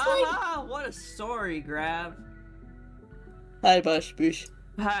 Haha, what a story, Grab. Hi, Bush Bush.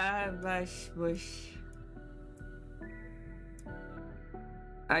 Hi, Bush Bush.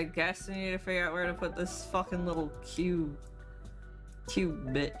 I guess we need to figure out where to put this fucking little cube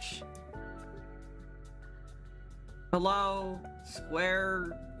bitch. Hello?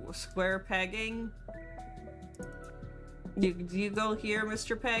 Square pegging? Do you go here,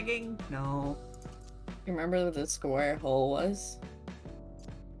 Mr. Pegging? No. You remember what the square hole was?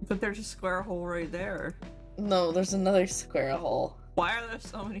 But there's a square hole right there. No, there's another square hole. Why are there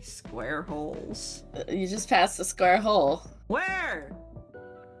so many square holes? You just passed the square hole. Where?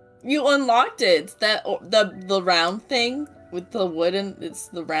 You unlocked it. It's that the round thing with the wooden. It's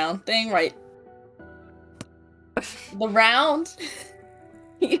the round thing, right? The round.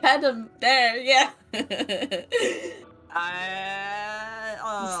 You had them there, yeah.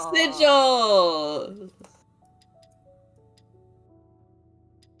 Sigil.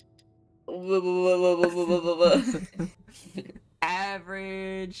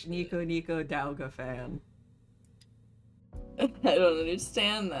 Average Nico Dauga fan. I don't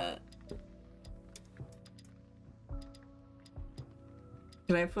understand that.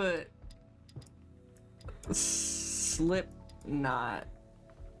 Can I put Slipknot?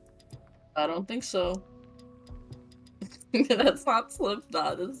 I don't think so. That's not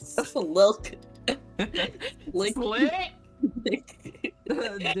Slipknot. It's Lilk. Slick.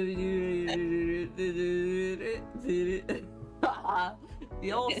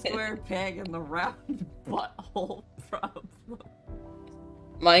 The old square peg and the round butthole problem.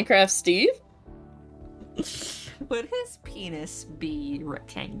 Minecraft Steve? Would his penis be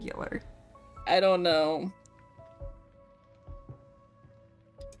rectangular? I don't know.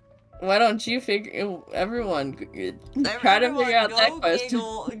 Why don't you everyone try to figure out that question.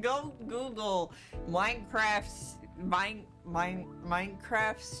 Go Google Minecraft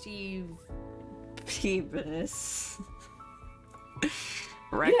Steve penis.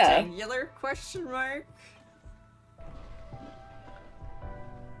 Rectangular question mark?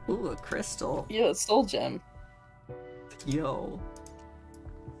 Ooh, a crystal. Yeah, a soul gem. Yo.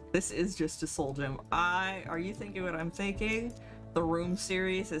 This is just a soul gem. Are you thinking what I'm thinking? The Room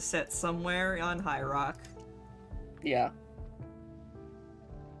series is set somewhere on High Rock. Yeah.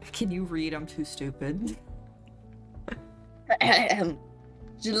 Can you read? I'm too stupid.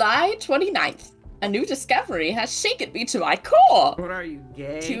 July 29th. A new discovery has shaken me to my core. What are you,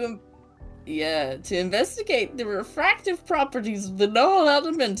 gay? To investigate the refractive properties of the null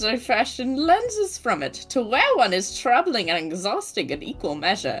element, I fashioned lenses from it. To wear one is troubling and exhausting in equal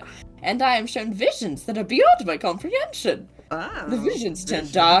measure, and I am shown visions that are beyond my comprehension. Oh, the visions turn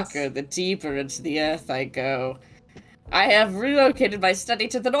darker the deeper into the earth I go. I have relocated my study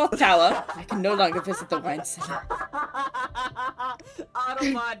to the North Tower. I can no longer visit the wine cellar.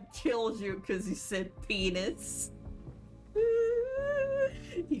 Automod kills you because you said penis.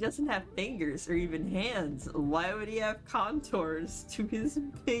 He doesn't have fingers or even hands. Why would he have contours to his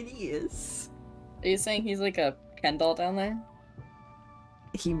penis? Are you saying he's like a Ken doll down there?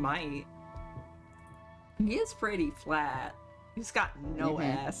 He might. He is pretty flat. He's got no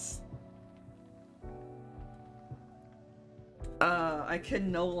ass. I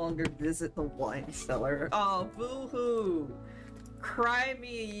can no longer visit the wine cellar. Oh, boo-hoo! Cry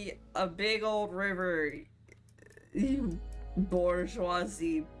me a big old river, you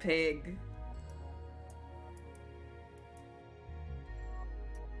bourgeoisie pig.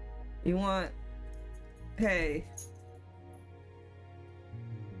 You want... Hey.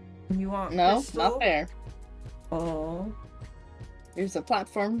 You want No, crystal? not there. Oh. There's a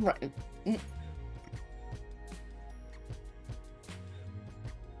platform right...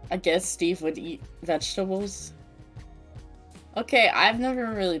 I guess Steve would eat vegetables. Okay, I've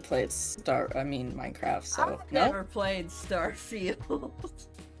never really played Minecraft, so I've never played Starfield.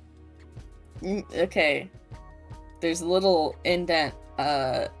 Okay. There's a little indent,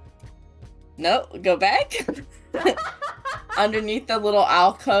 no, go back. Underneath the little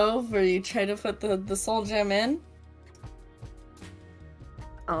alcove where you try to put the soul gem in.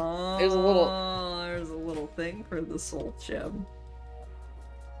 Oh, there's a little thing for the soul gem.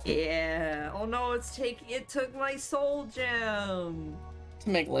 Yeah. Oh no, it took my soul gem. To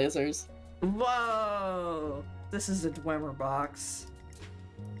make lasers. Whoa. This is a Dwemer box.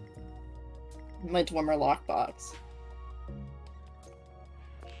 My Dwemer lockbox.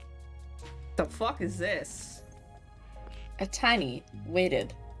 The fuck is this? A tiny,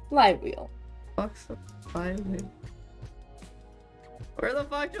 weighted flywheel. Fuck's a flywheel? Where the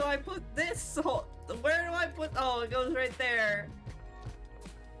fuck do I put this? Where do I put? Oh, it goes right there.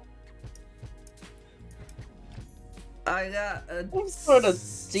 I got some sort of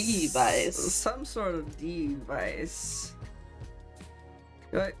device. Some sort of device.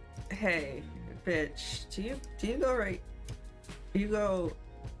 Hey, bitch, do you go right? You go.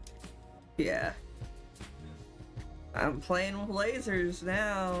 Yeah. I'm playing with lasers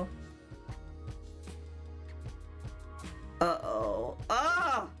now. Uh-oh.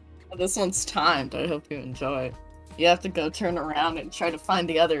 Ah! This one's timed. I hope you enjoy. You have to go turn around and try to find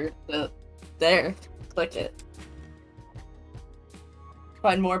there. Click it.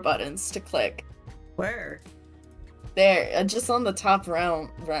 Find more buttons to click. Where? There, just on the top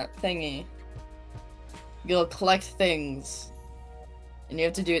round thingy. You'll collect things. And you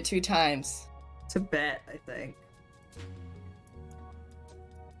have to do it 2 times. It's a bet, I think.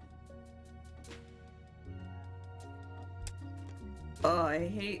 Oh, I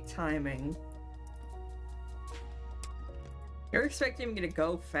hate timing. You're expecting me to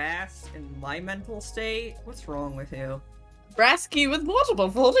go fast in my mental state? What's wrong with you? Brass key with multiple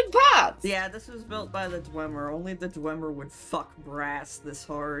folding parts! Yeah, this was built by the Dwemer. Only the Dwemer would fuck brass this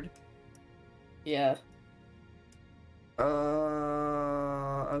hard. Yeah.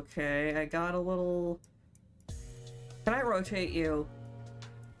 Okay, I got a little... Can I rotate you?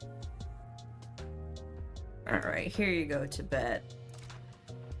 Alright, here you go, Tibet.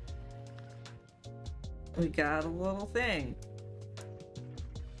 We got a little thing.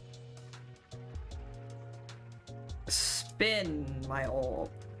 Spin, my old.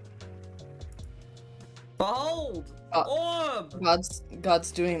 Behold! Orb!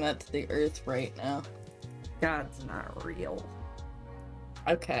 God's doing that to the earth right now. God's not real.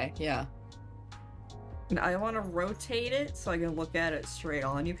 Okay, yeah. I want to rotate it so I can look at it straight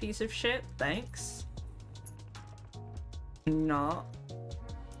on, you piece of shit. Thanks. No.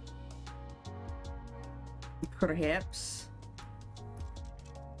 Perhaps.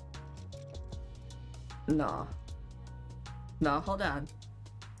 No. No, hold on.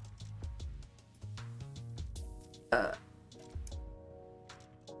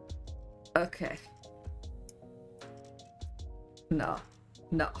 Okay. No.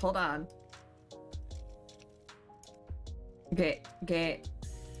 No, hold on. Get it.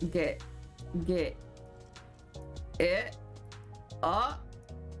 No!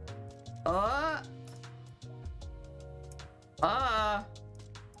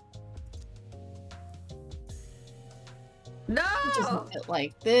 It doesn't fit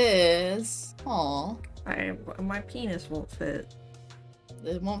like this. Aw. My penis won't fit.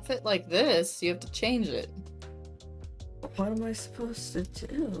 It won't fit like this. You have to change it. What am I supposed to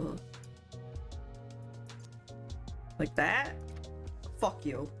do? Like that? Fuck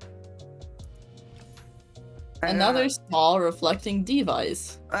you. Another small reflecting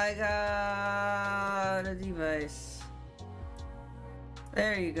device. I got a device.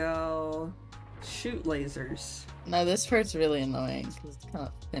 There you go. Shoot lasers. Now this part's really annoying because it's kind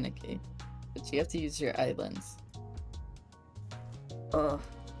of finicky. But you have to use your eye lens. Ugh.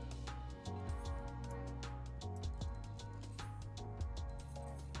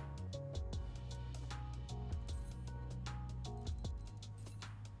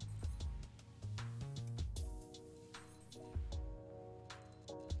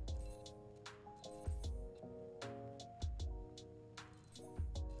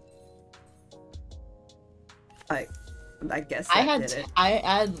 I guess that did it. I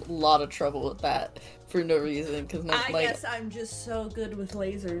had a lot of trouble with that for no reason because I guess I'm just so good with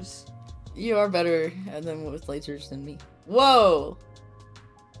lasers. You are better at them with lasers than me. Whoa!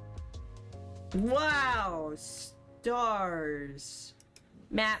 Wow, stars.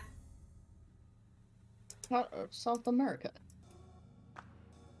 Map. South America.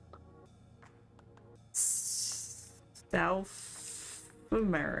 South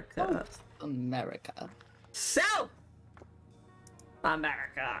America. South America. South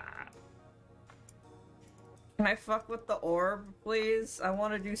America. Can I fuck with the orb, please? I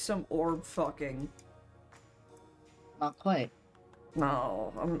want to do some orb fucking. Not quite.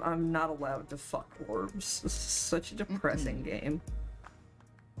 No, I'm not allowed to fuck orbs. This is such a depressing game.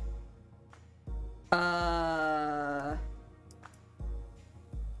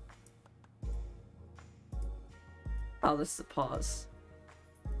 Oh, this is a pause.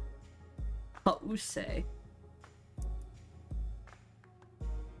 Pause.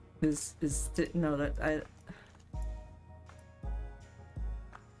 No, that I.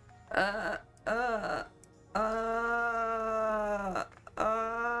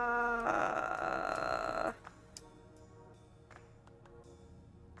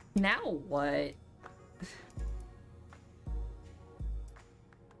 Now what?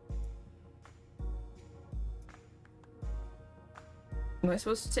 Am I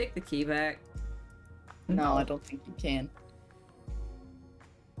supposed to take the key back? No, I don't think you can.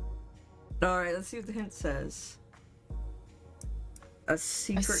 Alright, let's see what the hint says. A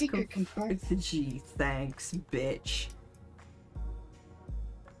secret compartment. Gee, thanks, bitch.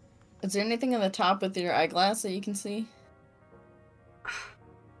 Is there anything on the top with your eyeglass that you can see?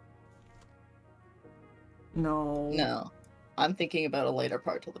 No. No. I'm thinking about a later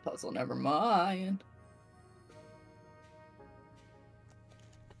part to the puzzle. Never mind.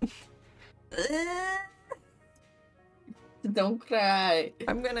 Don't cry.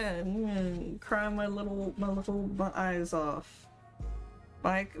 I'm gonna cry my eyes off.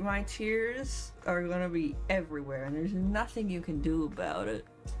 My tears are gonna be everywhere, and there's nothing you can do about it.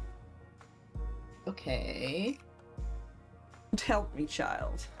 Okay. Help me,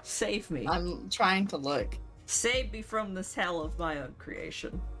 child. Save me. I'm trying to look. Save me from this hell of my own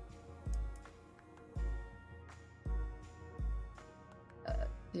creation.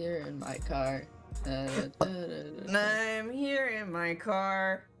 Here in my car. I'm here in my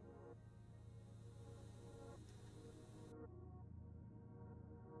car.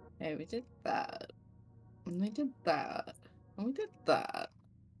 Okay, we did that. And we did that. And we did that.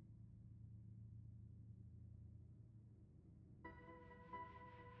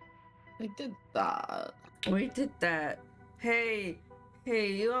 We did that. We did that. Hey,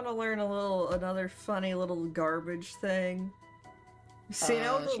 you want to learn another funny little garbage thing? So you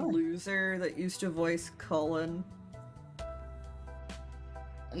know the sure. loser that used to voice Cullen?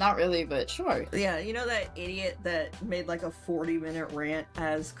 Not really, but sure. Yeah, you know that idiot that made like a 40-minute rant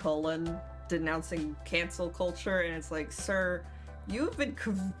as Cullen denouncing cancel culture, and it's like, sir, you've been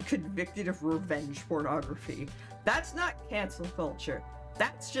convicted of revenge pornography. That's not cancel culture.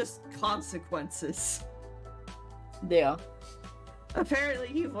 That's just consequences. Yeah. Apparently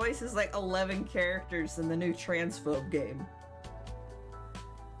he voices like 11 characters in the new transphobe game.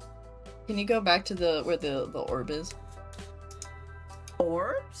 Can you go back to where the orb is?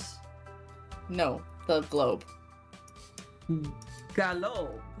 Orbs? No, the globe.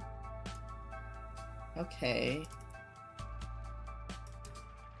 Galobe. Okay.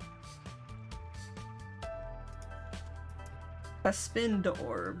 A spinned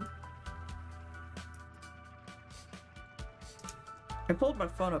orb. I pulled my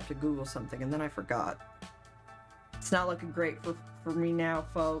phone up to Google something and then I forgot. It's not looking great for me now,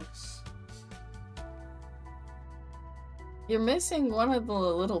 folks. You're missing one of the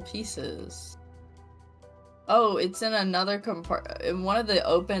little pieces. Oh, it's in another compartment. In one of the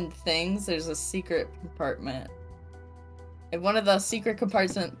open things, there's a secret compartment. In one of the secret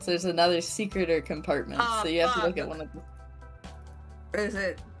compartments, there's another secreter compartment. So you have to look at one of them. Is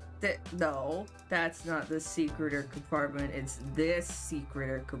it? No, that's not the secreter compartment. It's this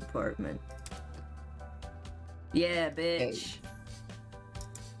secreter compartment. Yeah, bitch. Okay.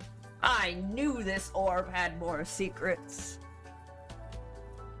 I knew this orb had more secrets.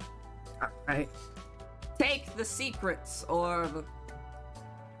 Alright. Take the secrets orb.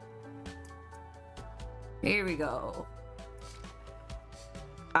 Here we go.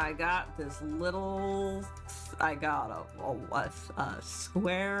 I got this little... I got a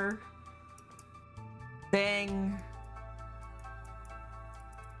square thing.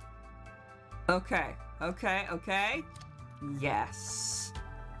 Okay. Yes.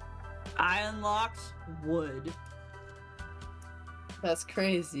 I unlocked wood. That's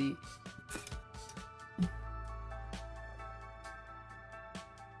crazy.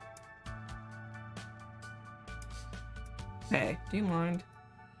 Hey, do you mind?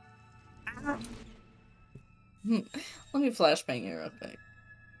 Let me flashbang you real quick.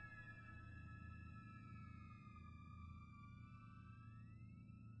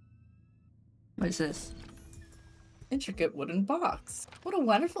 What is this? Intricate wooden box. What a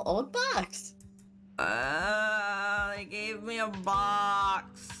wonderful old box. They gave me a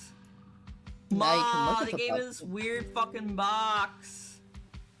box. Now you can look Ma, at they the gave box. me this weird fucking box.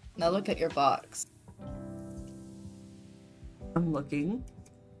 Now look at your box. I'm looking.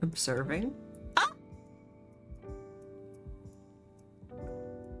 Observing.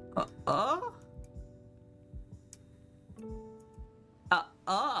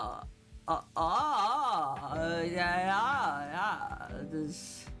 Yeah.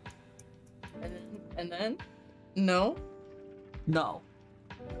 This... And then? No. No.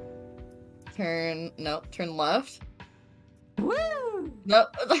 Turn left. Woo!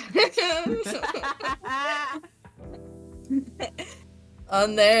 Nope.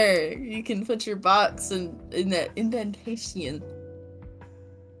 On there, you can put your box in that indentation.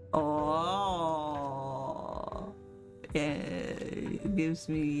 Oh. It gives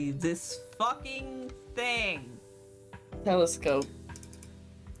me this fucking thing. Telescope.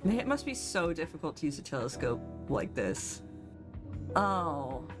 Man, it must be so difficult to use a telescope like this.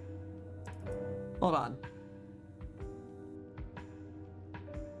 Oh. Hold on.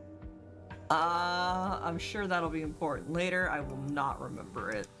 I'm sure that'll be important later. I will not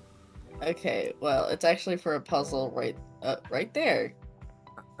remember it. Okay, well, it's actually for a puzzle right there.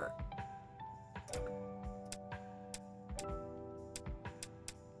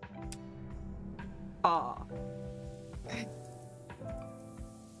 Ah.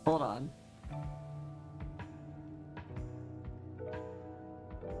 Hold on.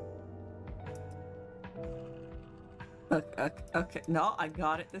 Okay, no, I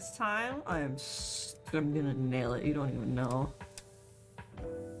got it this time. I'm gonna nail it. You don't even know.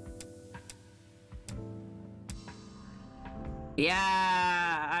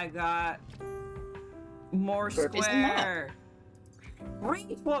 Yeah, I got more square.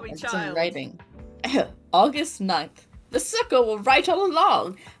 Read for me, child. Writing. August 9th. The circle will write all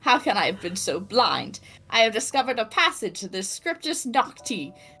along. How can I have been so blind? I have discovered a passage to the Scriptus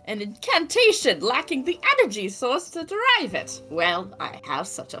Nocti, an incantation lacking the energy source to derive it. Well, I have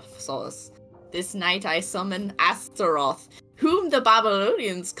such a source. This night I summon Astaroth, whom the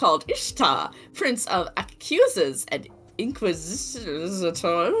Babylonians called Ishtar, prince of accusers and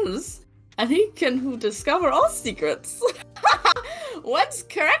inquisitors, and he can discover all secrets. Once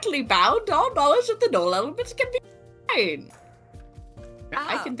correctly bound, all knowledge of the null element can be fine.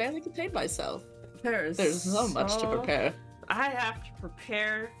 I can barely contain myself. There's so much to prepare. I have to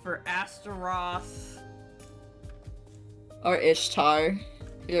prepare for Astaroth. Or Ishtar.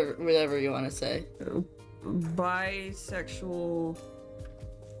 Whatever you want to say. Bisexual.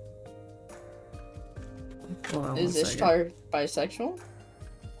 Is Ishtar bisexual?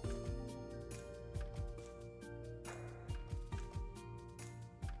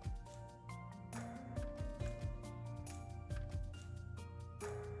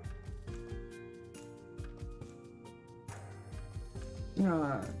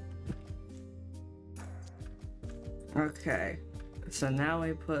 Okay, so now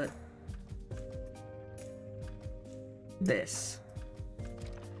we put this.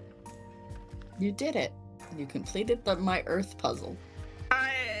 You did it. You completed my Earth puzzle.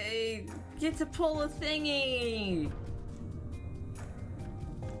 I get to pull a thingy!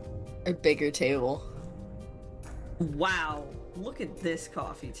 A bigger table. Wow, look at this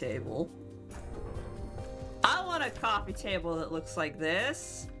coffee table. I want a coffee table that looks like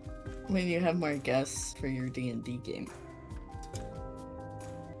this. When you have more guests for your D&D game.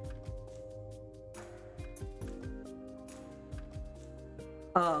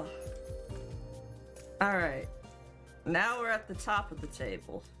 Oh. Alright. Now we're at the top of the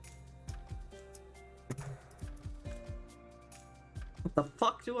table. What the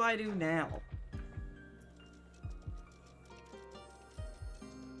fuck do I do now?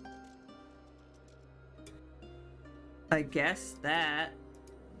 I guess that.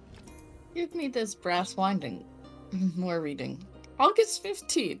 Give me this brass winding. More reading. August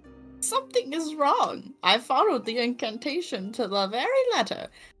 15th. Something is wrong. I followed the incantation to the very letter.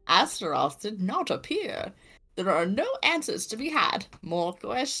 Astaroth did not appear. There are no answers to be had. More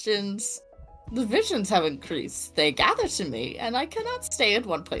questions. The visions have increased. They gather to me, and I cannot stay in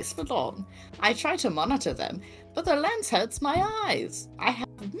one place for long. I try to monitor them, but their lens hurts my eyes. I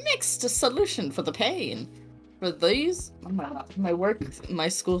have mixed a solution for the pain. For these, my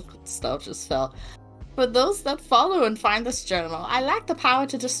school stuff just fell. For those that follow and find this journal, I lack the power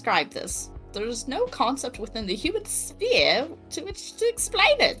to describe this. There is no concept within the human sphere to which to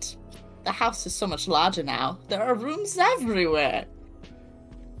explain it. The house is so much larger now. There are rooms everywhere.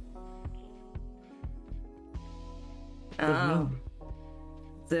 Oh.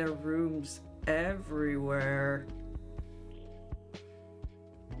 There are rooms everywhere.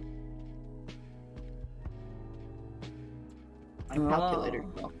 My calculator.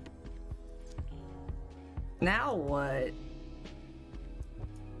 Oh. Now what?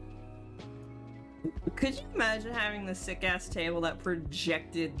 Could you imagine having the sick-ass table that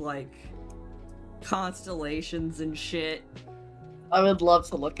projected, like, constellations and shit? I would love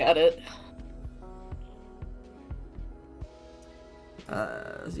to look at it.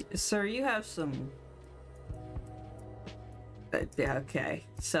 Sir, you have some... yeah, okay.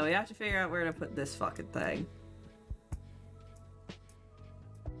 So we have to figure out where to put this fucking thing.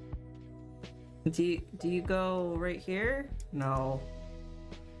 Do you go right here? No.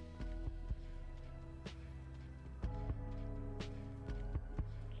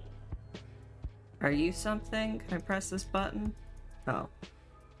 Are you something? Can I press this button? Oh.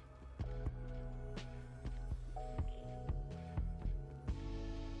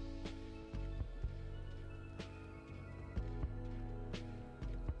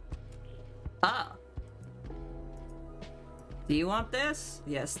 Ah. Do you want this?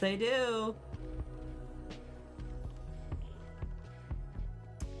 Yes, they do.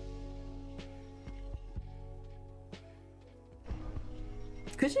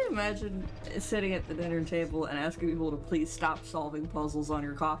 Could you imagine sitting at the dinner table and asking people to please stop solving puzzles on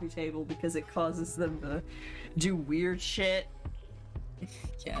your coffee table because it causes them to do weird shit?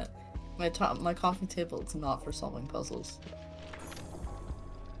 Yeah. My coffee table is not for solving puzzles.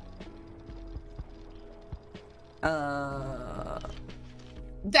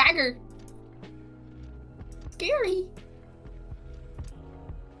 Dagger! Scary!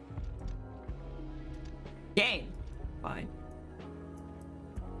 Game! Fine.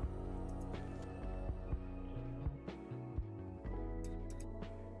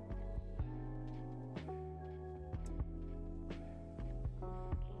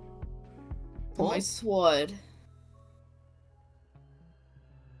 My sword.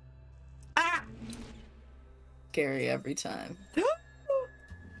 Ah! Scary every time.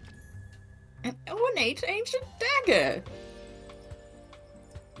 An ornate ancient dagger!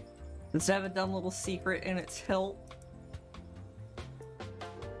 Does it have a dumb little secret in its hilt?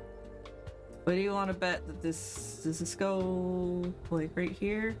 What do you want to bet that this... Does this go, like, right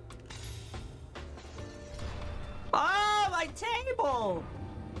here? Oh, my table!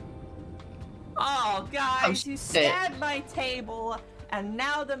 Oh, guys, you stabbed my table, and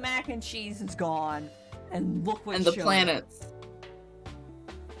now the mac and cheese is gone. and look what and the showed planets. Up.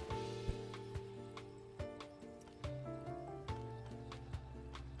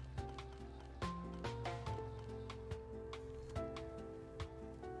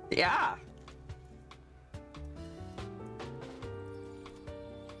 Yeah.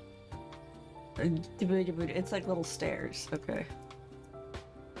 It's like little stairs. Okay.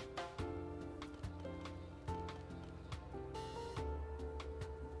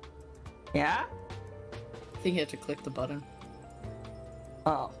 Yeah? I think you have to click the button.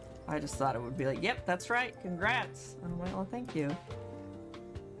 Oh, I just thought it would be like, yep, that's right, congrats. I'm like, well, thank you.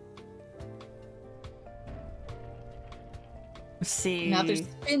 See. Now they're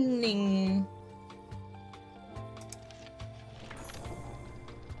spinning.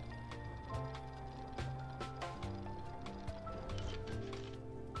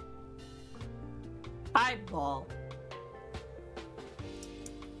 Eyeball.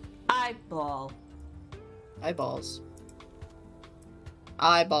 Eyeball. Eyeballs.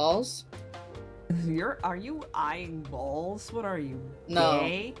 Eyeballs? Are you eyeing balls? What are you? No.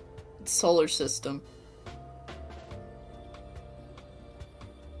 Gay? Solar system.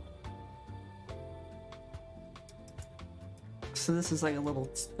 So this is like a little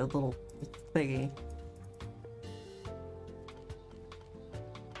thingy.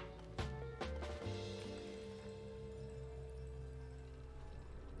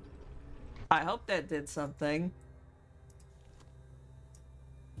 I hope that did something.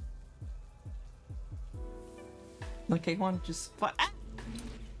 Okay, come on, just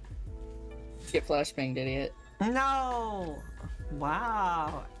Get flashbanged, idiot. No!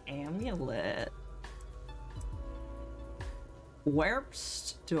 Wow, amulet. Where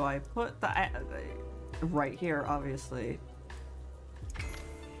do I put the right here, obviously.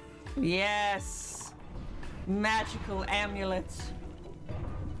 Yes! Magical amulet.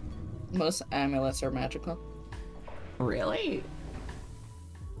 Most amulets are magical. Really?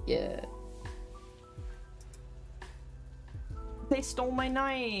 Yeah. They stole my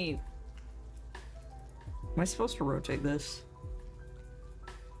knife. Am I supposed to rotate this?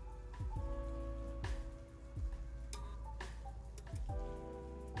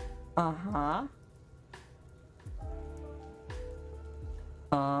 Uh-huh.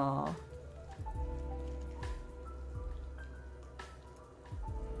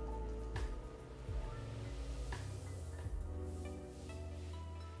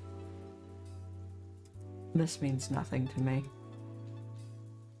 This means nothing to me.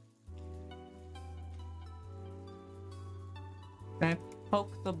 I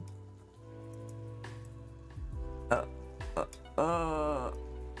poke the...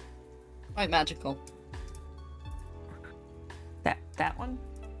 Quite magical. That one?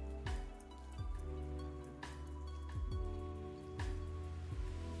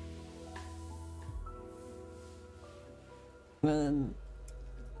 And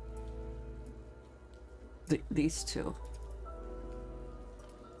then these two.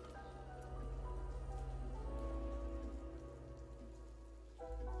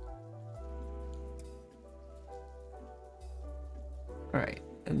 All right,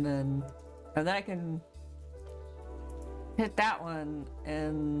 and then I can hit that one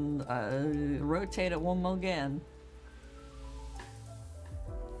and rotate it one more again.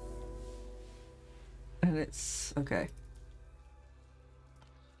 And it's okay.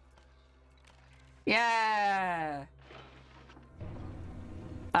 Yeah!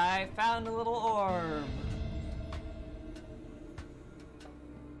 I found a little orb.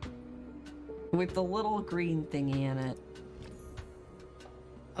 With the little green thingy in it.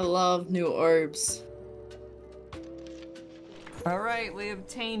 I love new orbs. Alright, we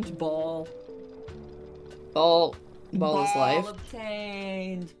obtained ball. Ball is life. Ball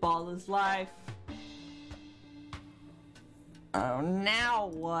obtained. Ball is life. Oh, now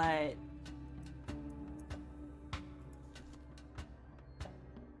what?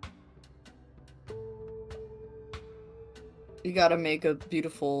 You gotta make a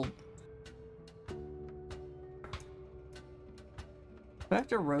beautiful... I have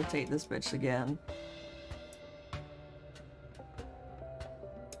to rotate this bitch again.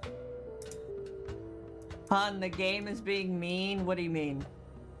 Hun, the game is being mean? What do you mean?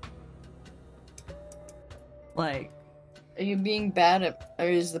 Like... Are you being bad at... Or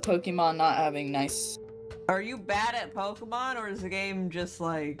is the Pokemon not having nice... Are you bad at Pokemon, or is the game just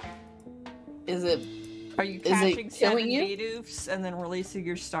like... Is it... Are you catching 7 Bidoofs and then releasing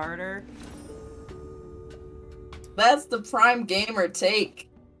your starter? That's the prime gamer take.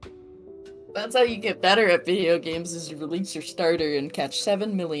 That's how you get better at video games, is you release your starter and catch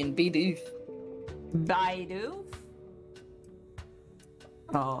 7 million Bidoof. Bidoof?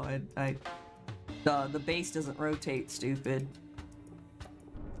 Oh, The base doesn't rotate, stupid.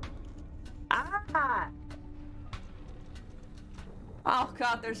 Ah! Oh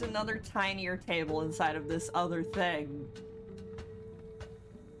god, there's another tinier table inside of this other thing.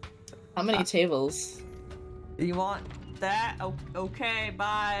 How many tables? You want that? Oh, okay,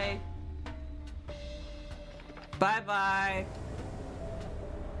 bye. Bye-bye.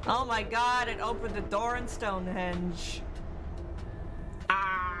 Oh my god, it opened a door in Stonehenge.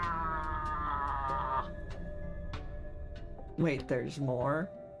 Ah! Wait, there's more?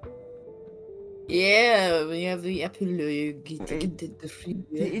 Yeah, we have the epilogue.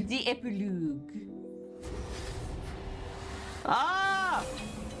 The epilogue. Ah!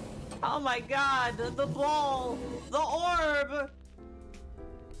 Oh my god, the ball! The orb!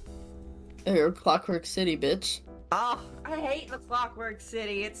 Or Clockwork City, bitch. Oh, I hate the Clockwork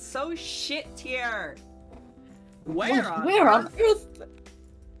City. It's so shit here. Where on Earth?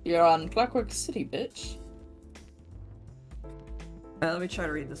 You're on Clockwork City, bitch. Let me try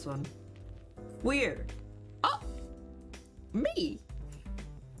to read this one. Weird. Oh! Me!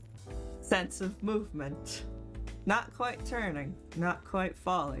 Sense of movement. Not quite turning, not quite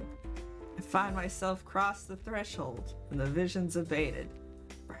falling. I find myself cross the threshold, and the visions abated.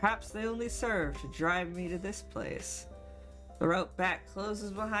 Perhaps they only serve to drive me to this place. The rope back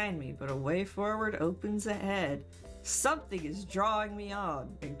closes behind me, but a way forward opens ahead. Something is drawing me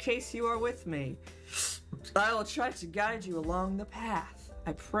on. In case you are with me, I will try to guide you along the path.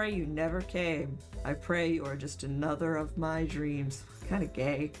 I pray you never came. I pray you are just another of my dreams. Kinda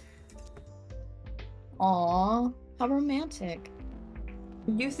gay. Aww, how romantic.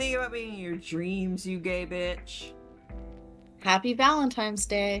 You think about me in your dreams, you gay bitch. Happy Valentine's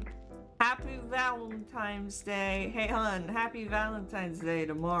Day. Happy Valentine's Day. Hey, hun, happy Valentine's Day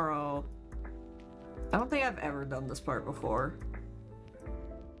tomorrow. I don't think I've ever done this part before.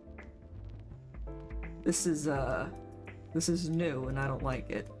 This is new and I don't like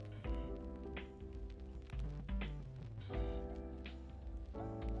it.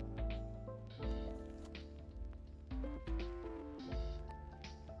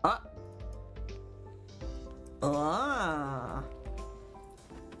 Ah.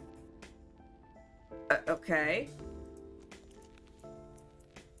 Okay.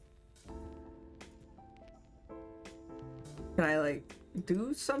 Can I, like,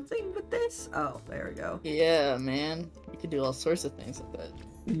 do something with this? Oh, there we go. Yeah, man. You can do all sorts of things with that.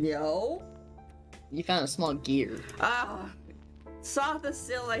 Yo. You found a small gear. Ah.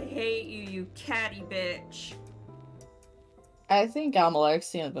 Sothasil, I hate you, you catty bitch. I think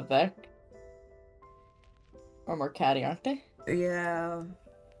Almalexi and Vivek are more catty, aren't they? Yeah.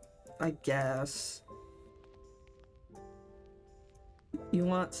 I guess. You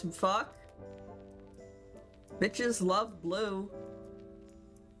want some fuck? Bitches love blue.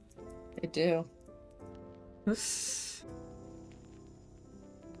 They do. This...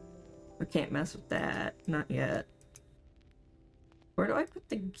 I can't mess with that. Not yet. Where do I put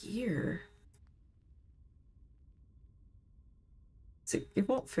the gear? See, it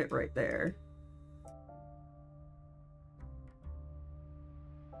won't fit right there.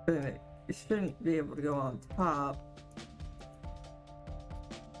 But it shouldn't be able to go on top.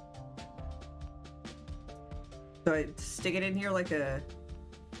 So I stick it in here like a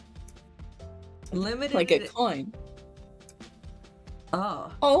limited, like a coin.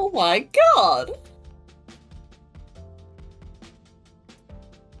 Oh. Oh my god!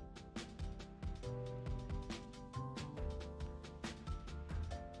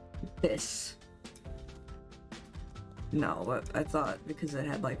 This. No, but I thought because it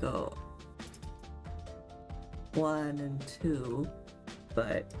had like a 1 and 2,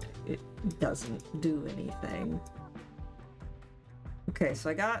 but it doesn't do anything. Okay, so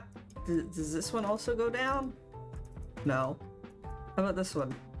I got... Does this one also go down? No. How about this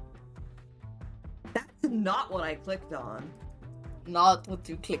one? That's not what I clicked on. Not what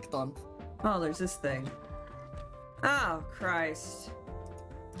you clicked on. Oh, there's this thing. Oh, Christ.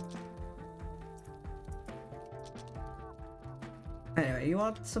 Anyway, you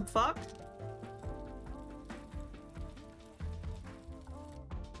want some fuck?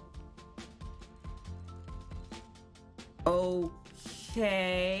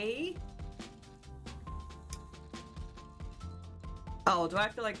 Okay. Oh, do I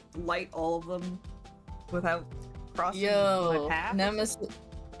have to like light all of them without crossing my path? Nemesis.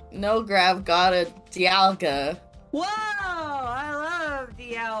 No grab got a Dialga. Whoa! I love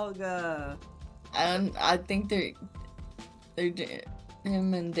Dialga. And I think him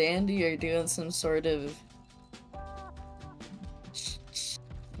and Dandy are doing some sort of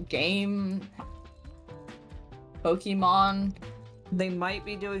game Pokemon They might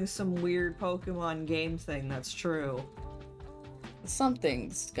be doing some weird Pokemon game thing, that's true.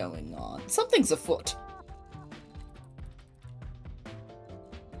 Something's going on. Something's afoot.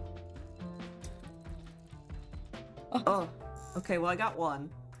 Oh, okay, well I got one.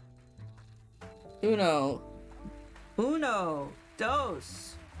 Uno,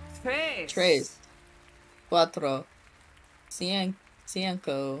 dos, tres, cuatro,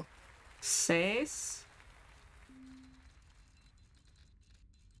 cinco, seis.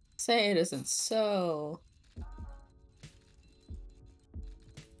 Say it isn't so.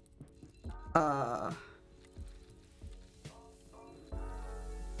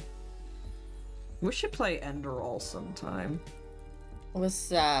 We should play Enderall sometime. What's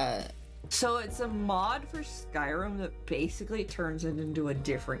that? So it's a mod for Skyrim that basically turns it into a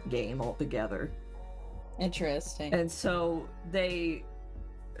different game altogether. Interesting. And so it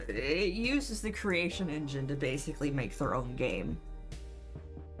uses the creation engine to basically make their own game.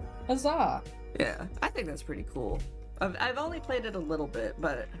 Huzzah! Yeah, I think that's pretty cool. I've only played it a little bit,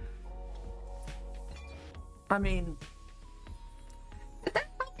 but I mean,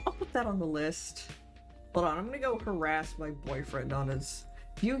 I'll put that on the list. Hold on, I'm gonna go harass my boyfriend on his.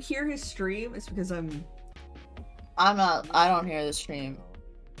 If you hear his stream, it's because I don't hear the stream.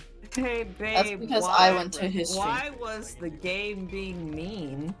 Hey, babe. That's because I went to his stream. Why was the game being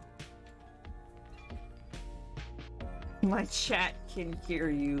mean? My chat can hear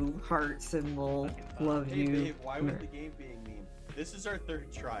you, heart symbol, love hey, you. Babe, why was the game being mean? This is our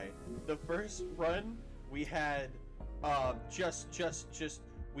third try. The first run, we had,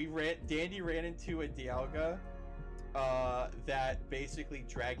 Dandy ran into a Dialga, that basically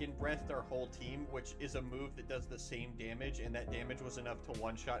Dragon Breathed our whole team, which is a move that does the same damage, and that damage was enough to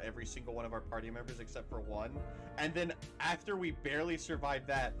one-shot every single one of our party members except for one. And then after we barely survived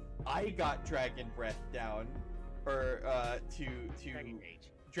that, I got Dragon Breath down, or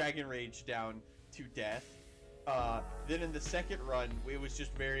Dragon Rage down to death. Then in the second run, it was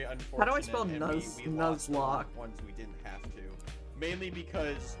just very unfortunate. How do I spell Nuzlocke? Ones we didn't have to, mainly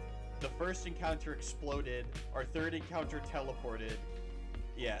because the first encounter exploded, our third encounter teleported.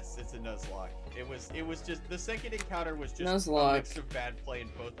 Yes, it's a Nuzlocke. It was just the second encounter was just a mix of bad play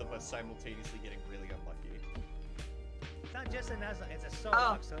and both of us simultaneously getting really unlucky. It's not just a Nuzlocke, it's a solo.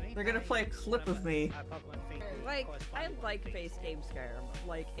 Oh, they're gonna play a clip of me. Like, I like face game Skyrim.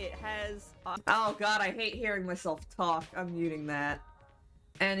 Like, it has. Oh god, I hate hearing myself talk. I'm muting that.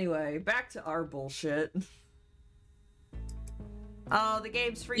 Anyway, back to our bullshit. Oh, the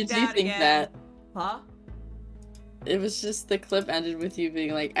game's freaked out again. Did you think that? Huh? It was just the clip ended with you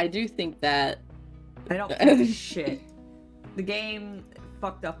being like, I do think that. I don't think shit. The game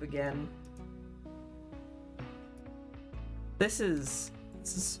fucked up again. This is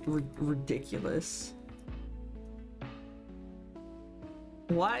ridiculous.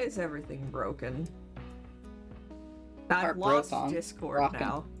 Why is everything broken? I've lost Discord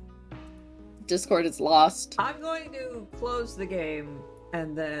now. Discord is lost. I'm going to close the game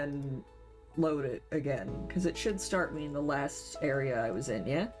and then load it again, because it should start me in the last area I was in,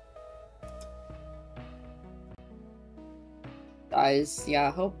 yeah? Guys, yeah, I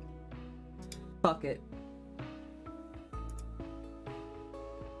hope. Fuck it.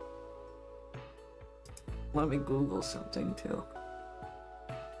 Let me Google something too.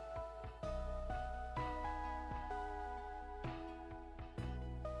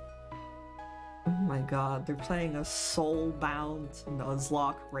 Oh my god, they're playing a soul-bound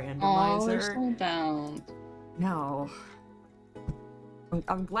Nuzlocke randomizer. Oh, they're soul-bound. No.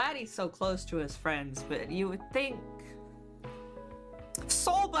 I'm glad he's so close to his friends, but you would think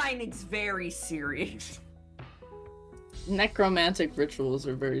soul-binding's very serious. Necromantic rituals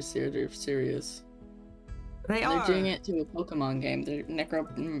are very serious. They're doing it to a Pokemon game. They're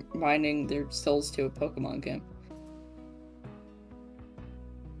binding their souls to a Pokemon game.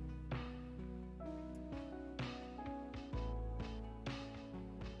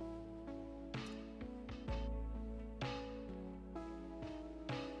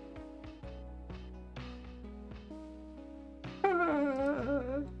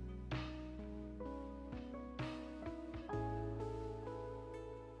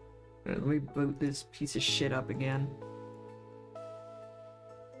 Let me boot this piece of shit up again.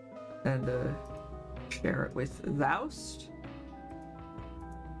 And, share it with Thoust.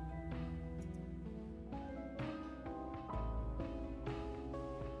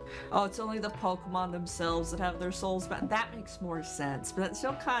 Oh, it's only the Pokemon themselves that have their souls back. That makes more sense, but that's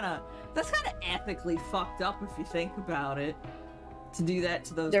still that's kind of ethically fucked up if you think about it. To do that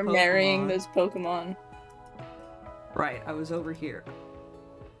to those They're Pokemon. Marrying those Pokemon. Right, I was over here.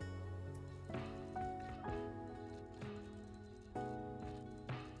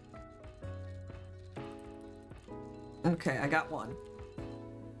 Okay, I got one.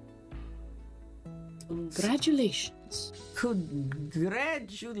 Congratulations.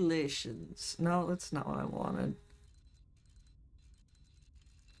 Congratulations. No, that's not what I wanted.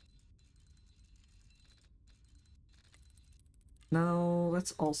 No,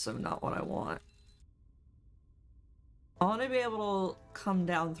 that's also not what I want. I want to be able to come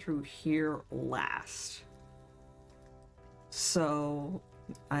down through here last. So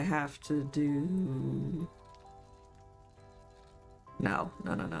I have to do... No.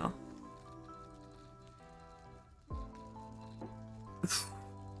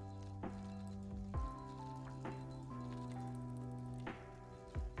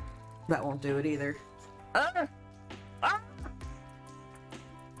 That won't do it either. Ah! Ah!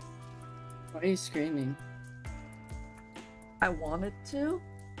 Why are you screaming? I wanted to,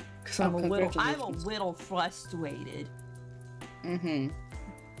 because I'm a little frustrated. Mm-hmm.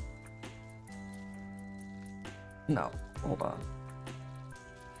 No, hold on.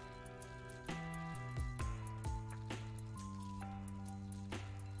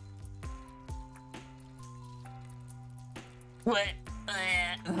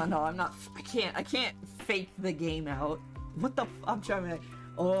 No, I'm not. I can't fake the game out. What the? I'm trying to.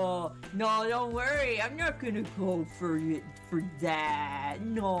 Oh no! Don't worry. I'm not gonna go for it for that.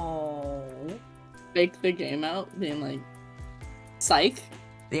 No. Fake the game out, being like, psych.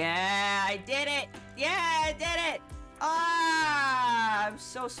 Yeah, I did it. Yeah, I did it. Ah, I'm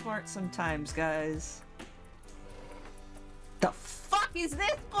so smart sometimes, guys. The fuck is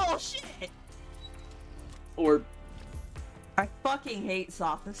this bullshit? Or I fucking hate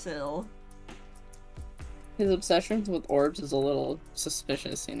Sothasil. his obsessions with orbs is a little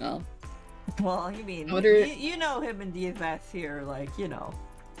suspicious, you know? Well, you mean, you know him and DFS here, like, you know,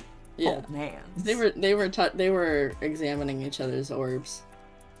 old mans. They were examining each other's orbs,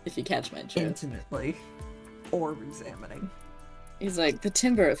 if you catch my drift. Intimately. Orb examining. He's like, the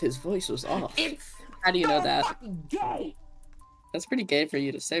timbre of his voice was off. It's How do you know that? fucking gay! That's pretty gay for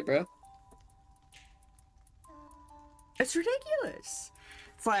you to say, bro. It's ridiculous.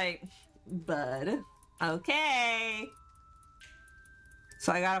 It's like, bud, okay.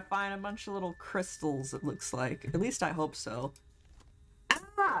 So I gotta find a bunch of little crystals, it looks like. At least I hope so.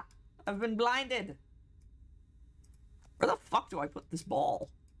 Ah! I've been blinded. Where the fuck do I put this ball?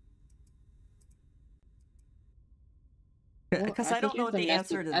 Because Well, I don't know what the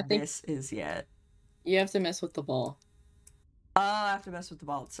answer to this is yet. You have to mess with the ball. Oh, I have to mess with the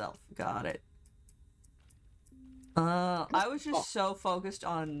ball itself. Got it. I was just so focused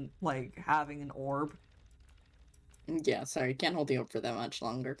on, like, having an orb. Yeah, sorry, can't hold the orb for that much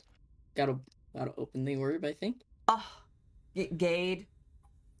longer. Gotta open the orb, I think. Oh, gayed.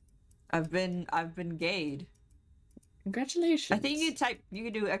 I've been gayed. Congratulations. I think you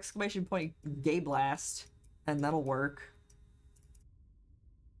can do exclamation point gay blast, and that'll work.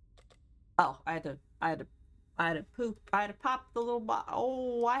 Oh, I had to pop the little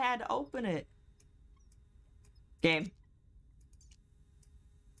oh, I had to open it. Game.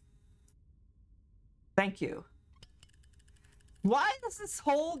 Thank you. Why is this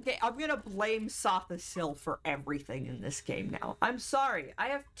whole game? I'm gonna blame Sothasil for everything in this game now. I'm sorry. I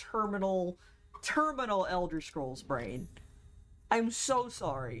have terminal Elder Scrolls brain. I'm so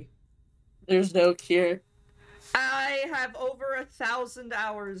sorry. There's no cure. I have over 1,000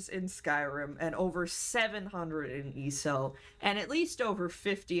 hours in Skyrim and over 700 in ESO and at least over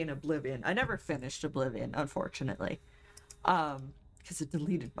 50 in Oblivion. I never finished Oblivion, unfortunately, because it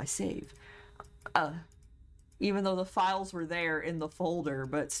deleted my save. Even though the files were there in the folder,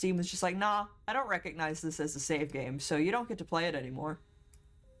 but Steam was just like, nah, I don't recognize this as a save game, so you don't get to play it anymore.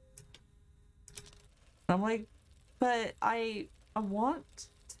 I'm like, but I want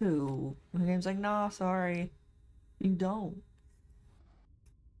to. The game's like, nah, sorry. You don't.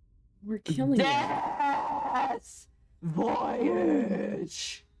 We're killing you. Yes!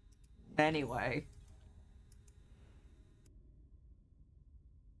 Voyage! Anyway.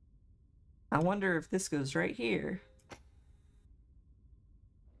 I wonder if this goes right here.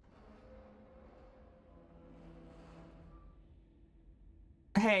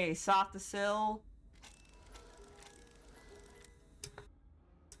 Hey, Sothasil.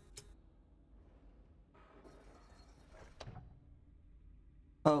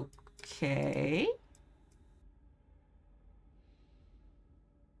 Okay.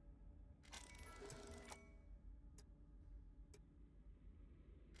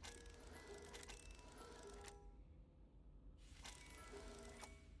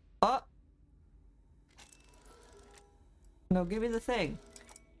 Oh. No, give me the thing.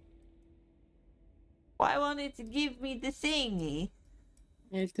 Why won't it give me the thingy?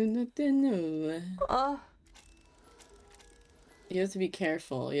 I do not know. You have to be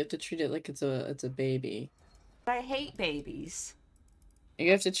careful. You have to treat it like it's a baby. I hate babies.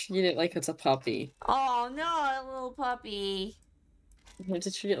 You have to treat it like it's a puppy. Oh no, a little puppy. You have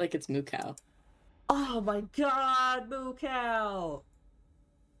to treat it like it's moo cow. Oh my god, moo cow.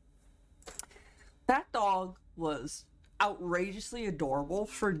 That dog was outrageously adorable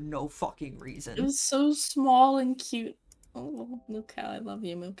for no fucking reason. It was so small and cute. Oh, moo cow, I love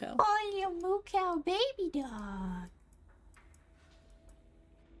you, moo cow. Oh, you moo cow baby dog.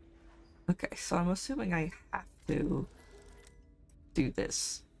 Okay, so I'm assuming I have to do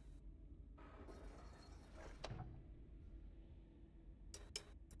this.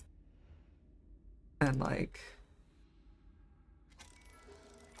 And like...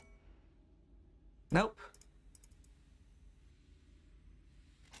 Nope.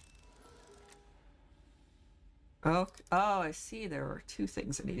 Oh, I see. There were two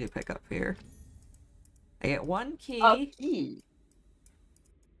things I need to pick up here. I get one key. A key.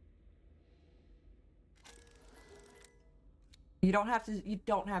 You don't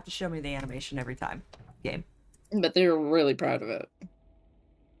have to show me the animation every time. Game. But they were really proud of it.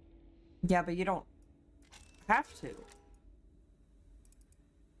 Yeah, but you don't have to.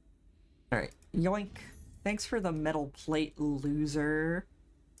 Alright. Yoink. Thanks for the metal plate, loser.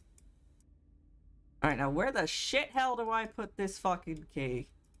 Alright, now where the shit hell do I put this fucking key?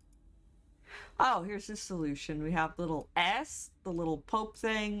 Oh, here's the solution. We have the little S, the little Pope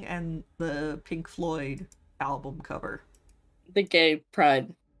thing, and the Pink Floyd album cover. The gay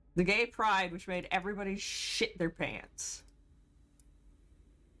pride. The gay pride, which made everybody shit their pants.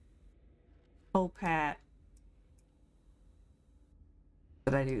 Oh, Pat.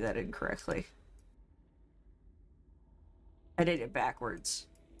 Did I do that incorrectly? I did it backwards.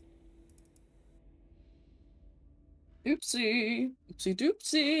 Oopsie. Oopsie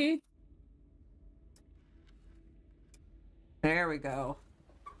doopsie. There we go.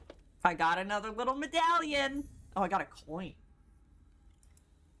 I got another little medallion. Oh, I got a coin.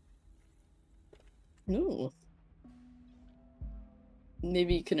 Ooh.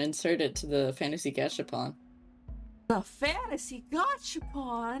 Maybe you can insert it to the fantasy gashapon. The fantasy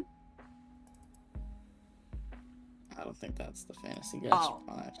gachapon? I don't think that's the fantasy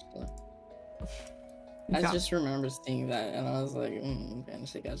gashapon, actually. I just remember seeing that, and I was like,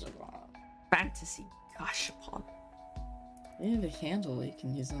 fantasy gashapon. Fantasy gachapon. Yeah, the handle you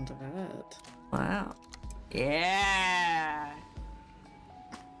can use under that. Wow. Yeah!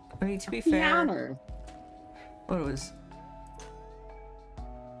 I mean, to be fair... Piano. What was...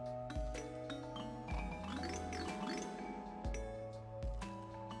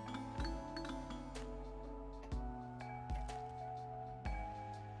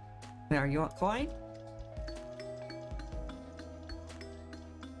 There, you want coin?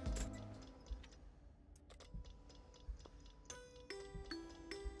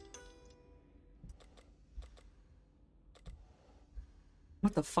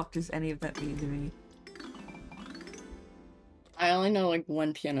 What the fuck does any of that mean to me? I only know like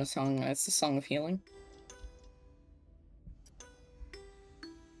one piano song. It's the Song of Healing.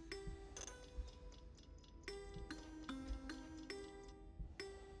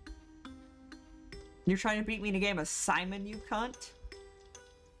 You're trying to beat me in a game of Simon, you cunt?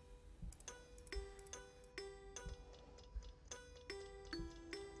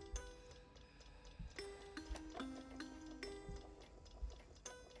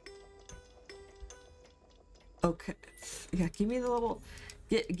 Okay. Yeah, give me the little...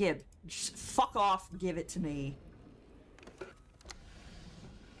 Give. Just fuck off, give it to me.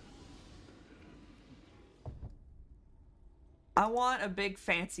 I want a big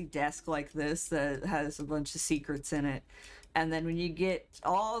fancy desk like this that has a bunch of secrets in it. And then when you get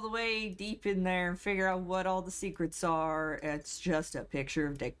all the way deep in there and figure out what all the secrets are, it's just a picture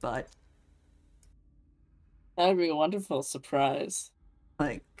of Dick Butt. That would be a wonderful surprise.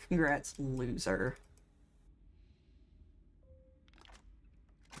 Like, congrats, loser.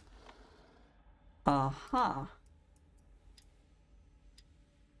 Uh-huh.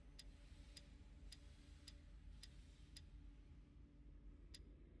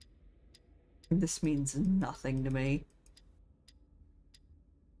 This means nothing to me.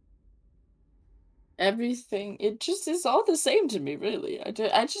 Everything, it just is all the same to me, really. I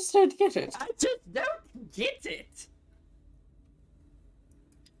just don't get it. I just don't get it!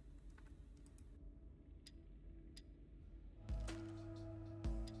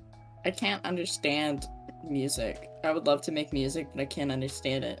 I can't understand music. I would love to make music, but I can't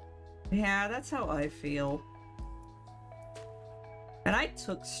understand it. Yeah, that's how I feel. And I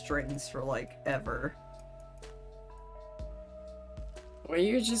took strings for, like, ever. Or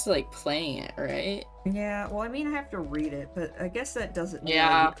you're just like playing it, right? Yeah, well, I mean, I have to read it, but I guess that doesn't mean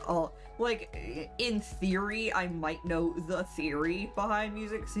Yeah. like, in theory, I might know the theory behind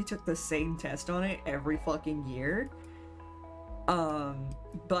music, because he took the same test on it every fucking year.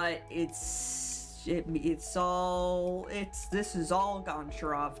 But this is all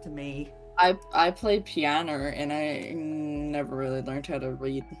Goncharov to me. I play piano, and I never really learned how to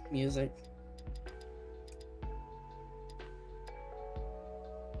read music.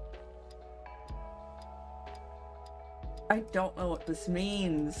 I don't know what this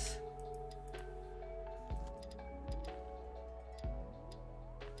means.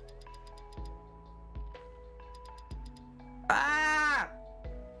 Ah!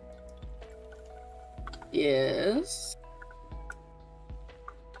 Yes.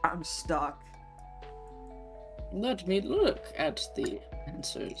 I'm stuck. Let me look at the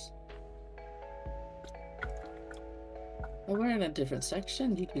answers. Oh, we're in a different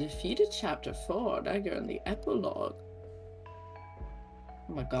section. You defeated chapter 4. Now you're in the epilogue.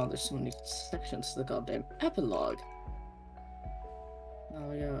 Oh my god, there's so many sections to the goddamn epilogue.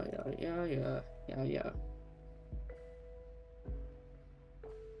 Oh yeah.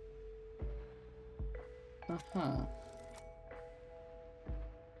 Uh-huh.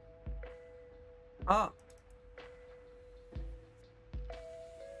 Oh.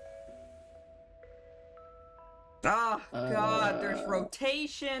 Oh god, there's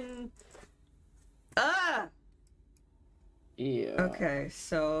rotation. Ah! Yeah. Okay,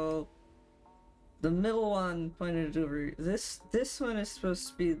 so the middle one pointed over. This one is supposed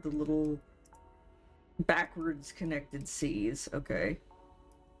to be the little backwards connected C's. Okay.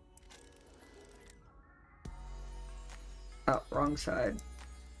 Oh, wrong side.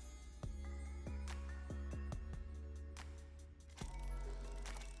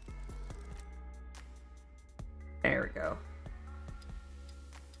 There we go.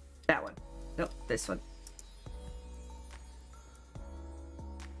 That one. Nope, this one.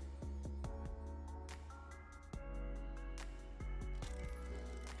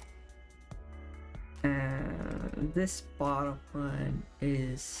 And this bottom one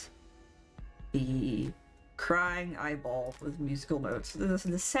is the crying eyeball with musical notes. This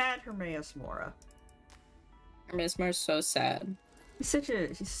is the sad Hermaeus Mora. Hermaeus Mora's so sad.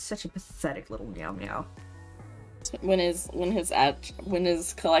 He's such a pathetic little meow meow. When his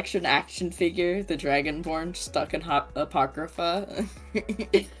collection action figure, the Dragonborn stuck in Apocrypha,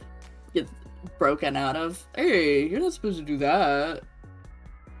 gets broken out of. Hey, you're not supposed to do that.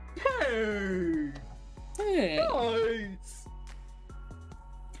 Hey! Hey. Nice!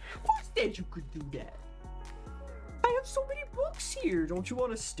 Who said you could do that? I have so many books here. Don't you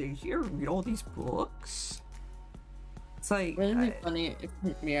want to stay here and read all these books? It's like... Wouldn't it be funny if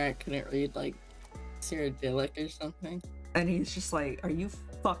Mirak couldn't read, like, Cyrodiilic or something? And he's just like, are you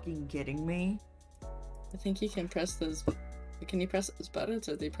fucking kidding me? I think you can press those... Can you press those buttons?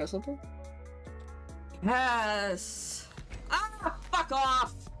 Are they pressable? Yes! Ah! Fuck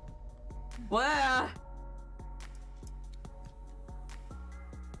off! Where?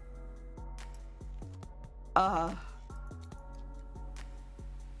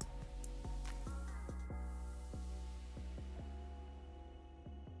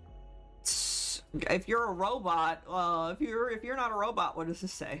 If you're a robot, if you're not a robot, what does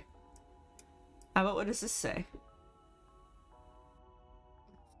this say? How about what does this say?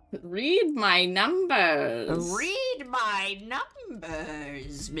 Read my numbers! Read my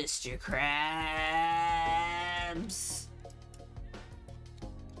numbers, Mr. Krabs!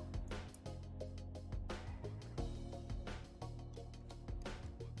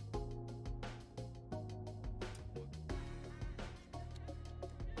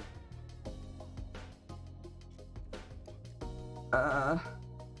 Uh,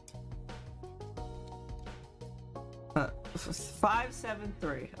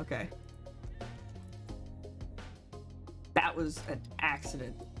 573. Okay. That was an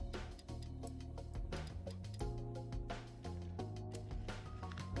accident.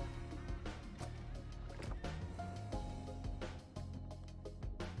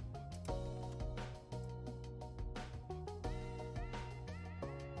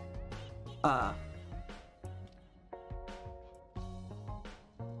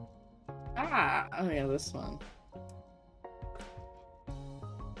 Oh yeah, this one.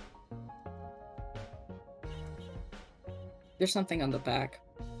 There's something on the back.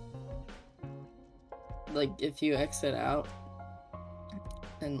 Like, if you exit out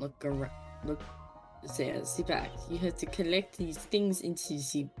and look around, see back, you have to collect these things into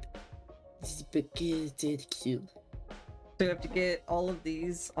the bucketed cube. So you have to get all of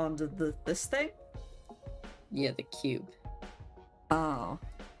these onto this thing? Yeah, the cube. Oh.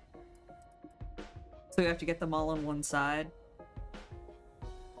 So you have to get them all on one side?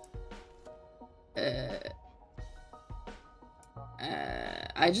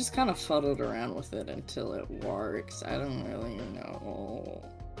 I just kind of fuddled around with it until it works. I don't really know.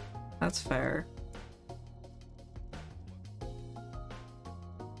 That's fair.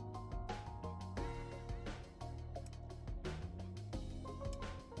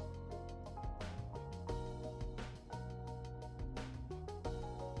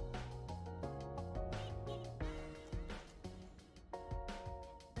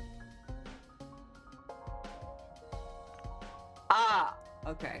 Ah!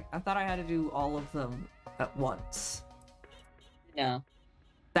 Okay. I thought I had to do all of them at once. No.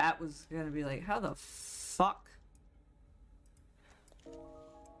 That was gonna be like, how the fuck?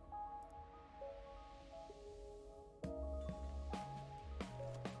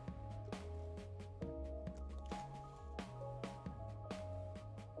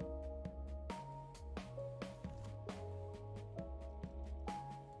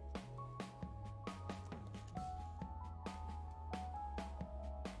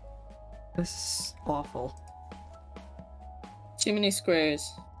 This is awful. Too many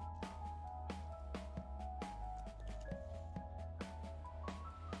squares.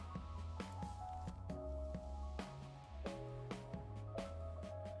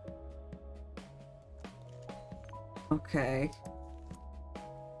 Okay.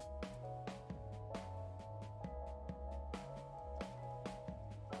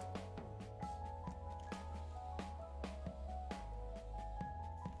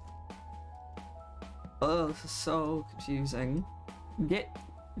 Oh, this is so confusing. Get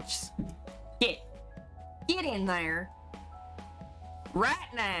in there. Right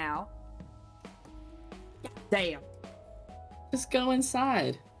now. God damn. Just go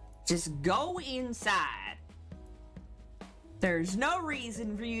inside. Just go inside. There's no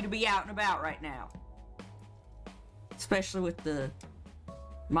reason for you to be out and about right now. Especially with the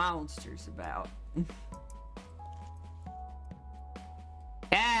monsters about.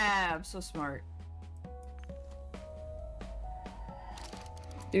 Yeah, I'm so smart.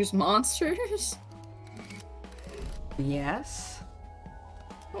 There's monsters? Yes.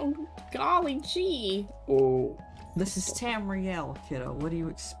 Oh, golly gee. Oh. This is Tamriel, kiddo. What do you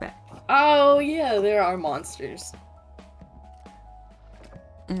expect? Oh, yeah, there are monsters.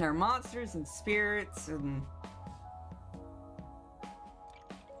 And there are monsters and spirits and...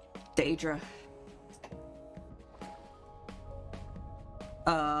 Daedra.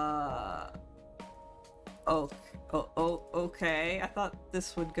 Oh, okay. I thought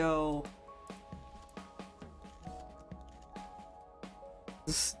this would go...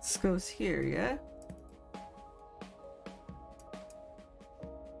 This goes here, yeah?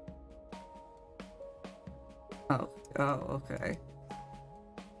 Oh, okay.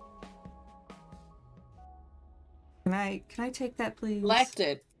 Can I take that, please?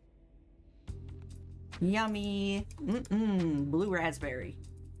 Elected. Yummy. Blue raspberry.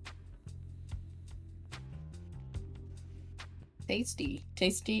 Tasty.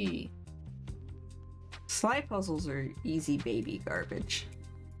 Tasty. Slide puzzles are easy baby garbage.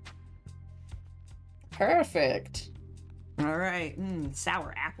 Perfect. Alright,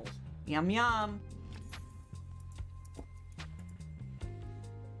 sour apple. Yum yum.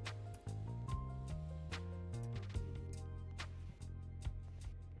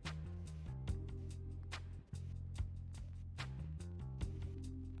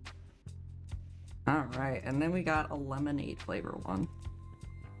 Alright, and then we got a lemonade flavor one.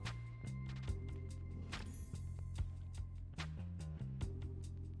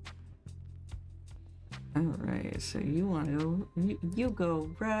 Alright, so you want to... You go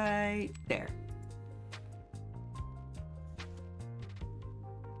right there.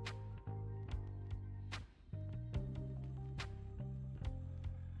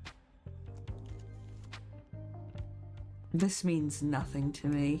 This means nothing to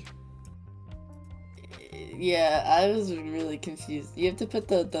me. Yeah, I was really confused. You have to put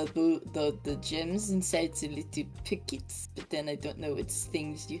the gems inside the little pickets, but then I don't know which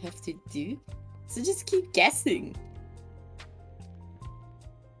things you have to do. So just keep guessing.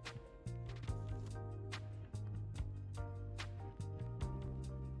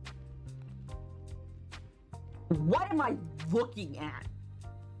 What am I looking at?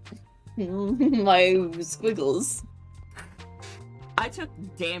 My squiggles. I took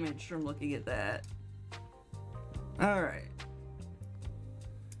damage from looking at that. Alright.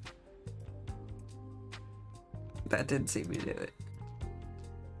 That didn't seem to do it.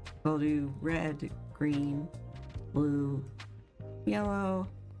 We'll do red, green, blue, yellow,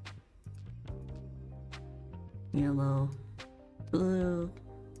 yellow, Blue.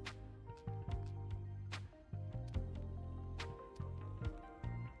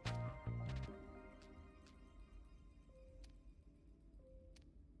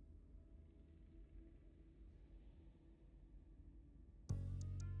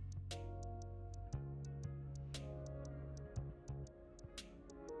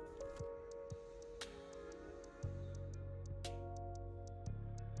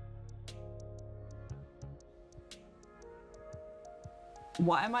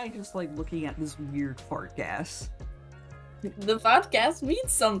 Why am I just like looking at this weird fart gas? The podcast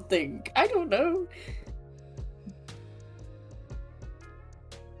means something. I don't know.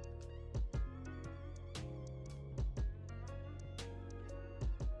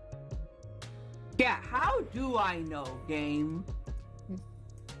 Yeah, how do I know, game?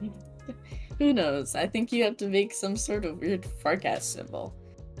 Who knows? I think you have to make some sort of weird fart gas symbol.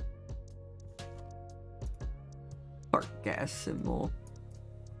 Fart gas symbol.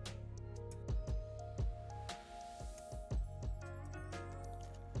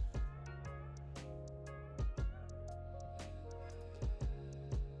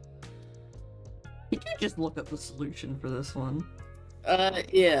 Did you just look up the solution for this one?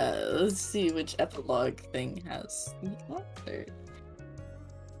 Yeah. Let's see which epilogue thing has the answer.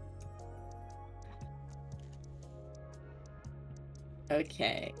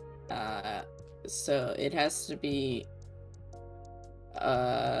 Okay. So it has to be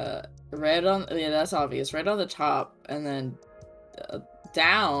red on, yeah, that's obvious. Red on the top, and then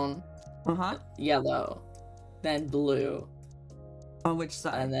down yellow, then blue. On which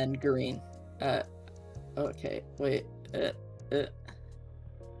side? And then green. Okay, wait.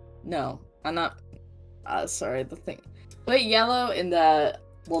 No, I'm not. Sorry, the thing. Wait, yellow in the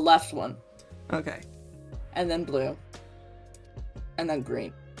left one. Okay. And then blue. And then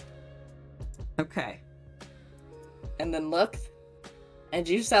green. Okay. And then look, and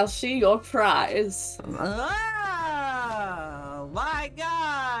you shall see your prize. Oh my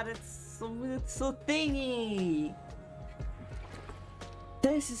god, it's so thingy.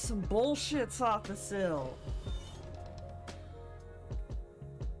 This is some bullshit, Sophisil.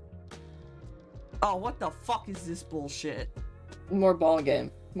 Oh, what the fuck is this bullshit? More ball game.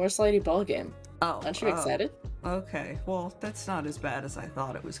 More slidey ball game. Oh. Aren't you excited? Okay, well, that's not as bad as I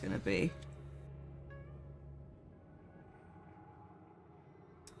thought it was gonna be.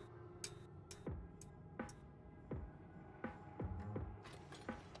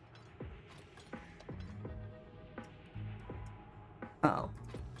 Oh.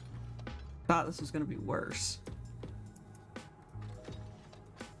 Thought this was gonna be worse.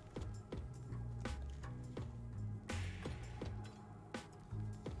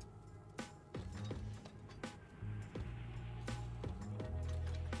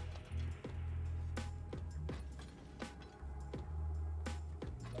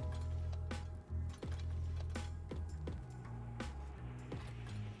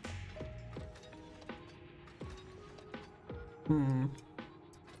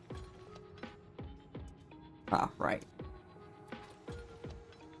 Ah, right.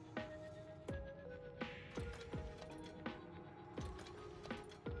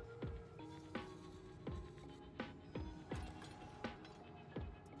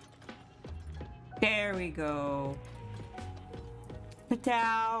 There we go.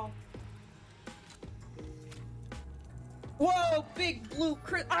 Patow. Whoa, big blue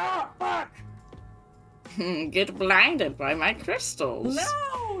ah, fuck! Get blinded by my crystals.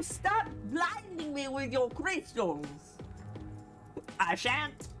 No! Stop blinding me with your crystals! I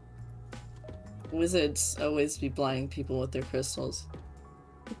shan't! Wizards always be blinding people with their crystals.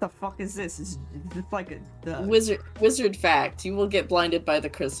 What the fuck is this? Is this like a... Wizard fact, you will get blinded by the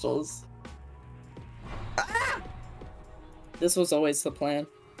crystals. Ah! This was always the plan.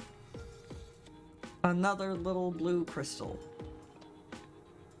 Another little blue crystal.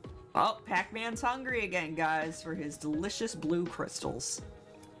 Oh, Pac-Man's hungry again, guys, for his delicious blue crystals.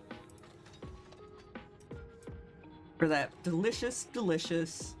 For that delicious,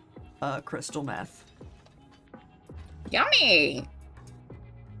 delicious, crystal meth. Yummy!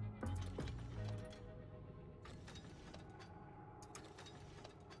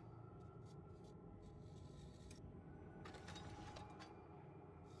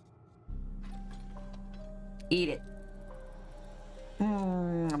 Eat it.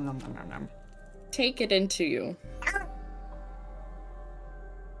 Nom, nom, nom, nom, nom. Take it into you.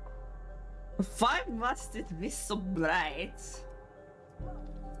 Why must it be so bright?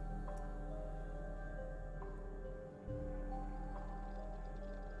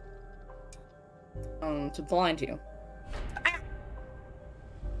 To blind you.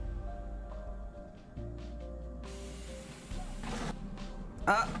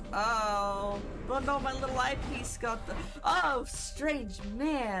 Oh. Oh no, my little eyepiece got the. Oh, strange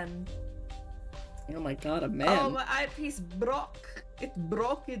man. Oh my god, a man. Oh, my eyepiece broke. It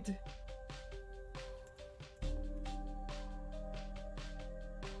broke it.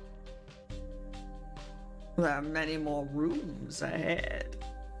 There are many more rooms ahead.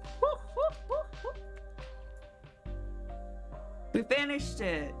 We finished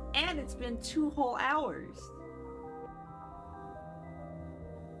it, and it's been 2 whole hours.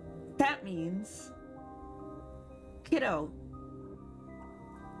 That means, kiddo,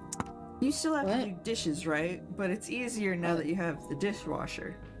 you still have to do dishes, right? But it's easier now that you have the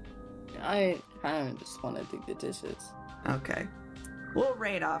dishwasher. I kind of just want to do the dishes. Okay. We'll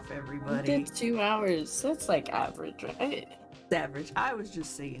rate off everybody. We did 2 hours. That's like average, right? It's average. I was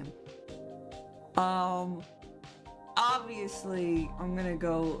just saying. Obviously, I'm gonna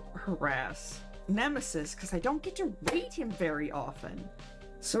go harass Nemesis because I don't get to rate him very often.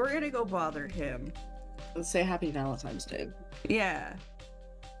 So we're gonna go bother him. Let's say Happy Valentine's Day. Yeah.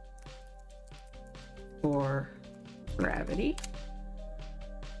 For gravity.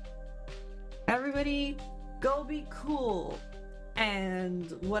 Everybody, go be cool. And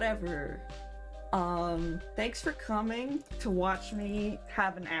whatever. Thanks for coming to watch me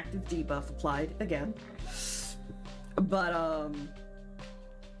have an active debuff applied again. But,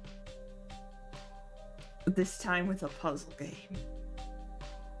 this time with a puzzle game.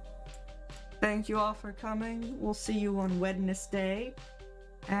 Thank you all for coming. We'll see you on Wednesday.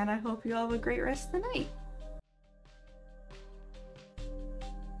 And I hope you all have a great rest of the night.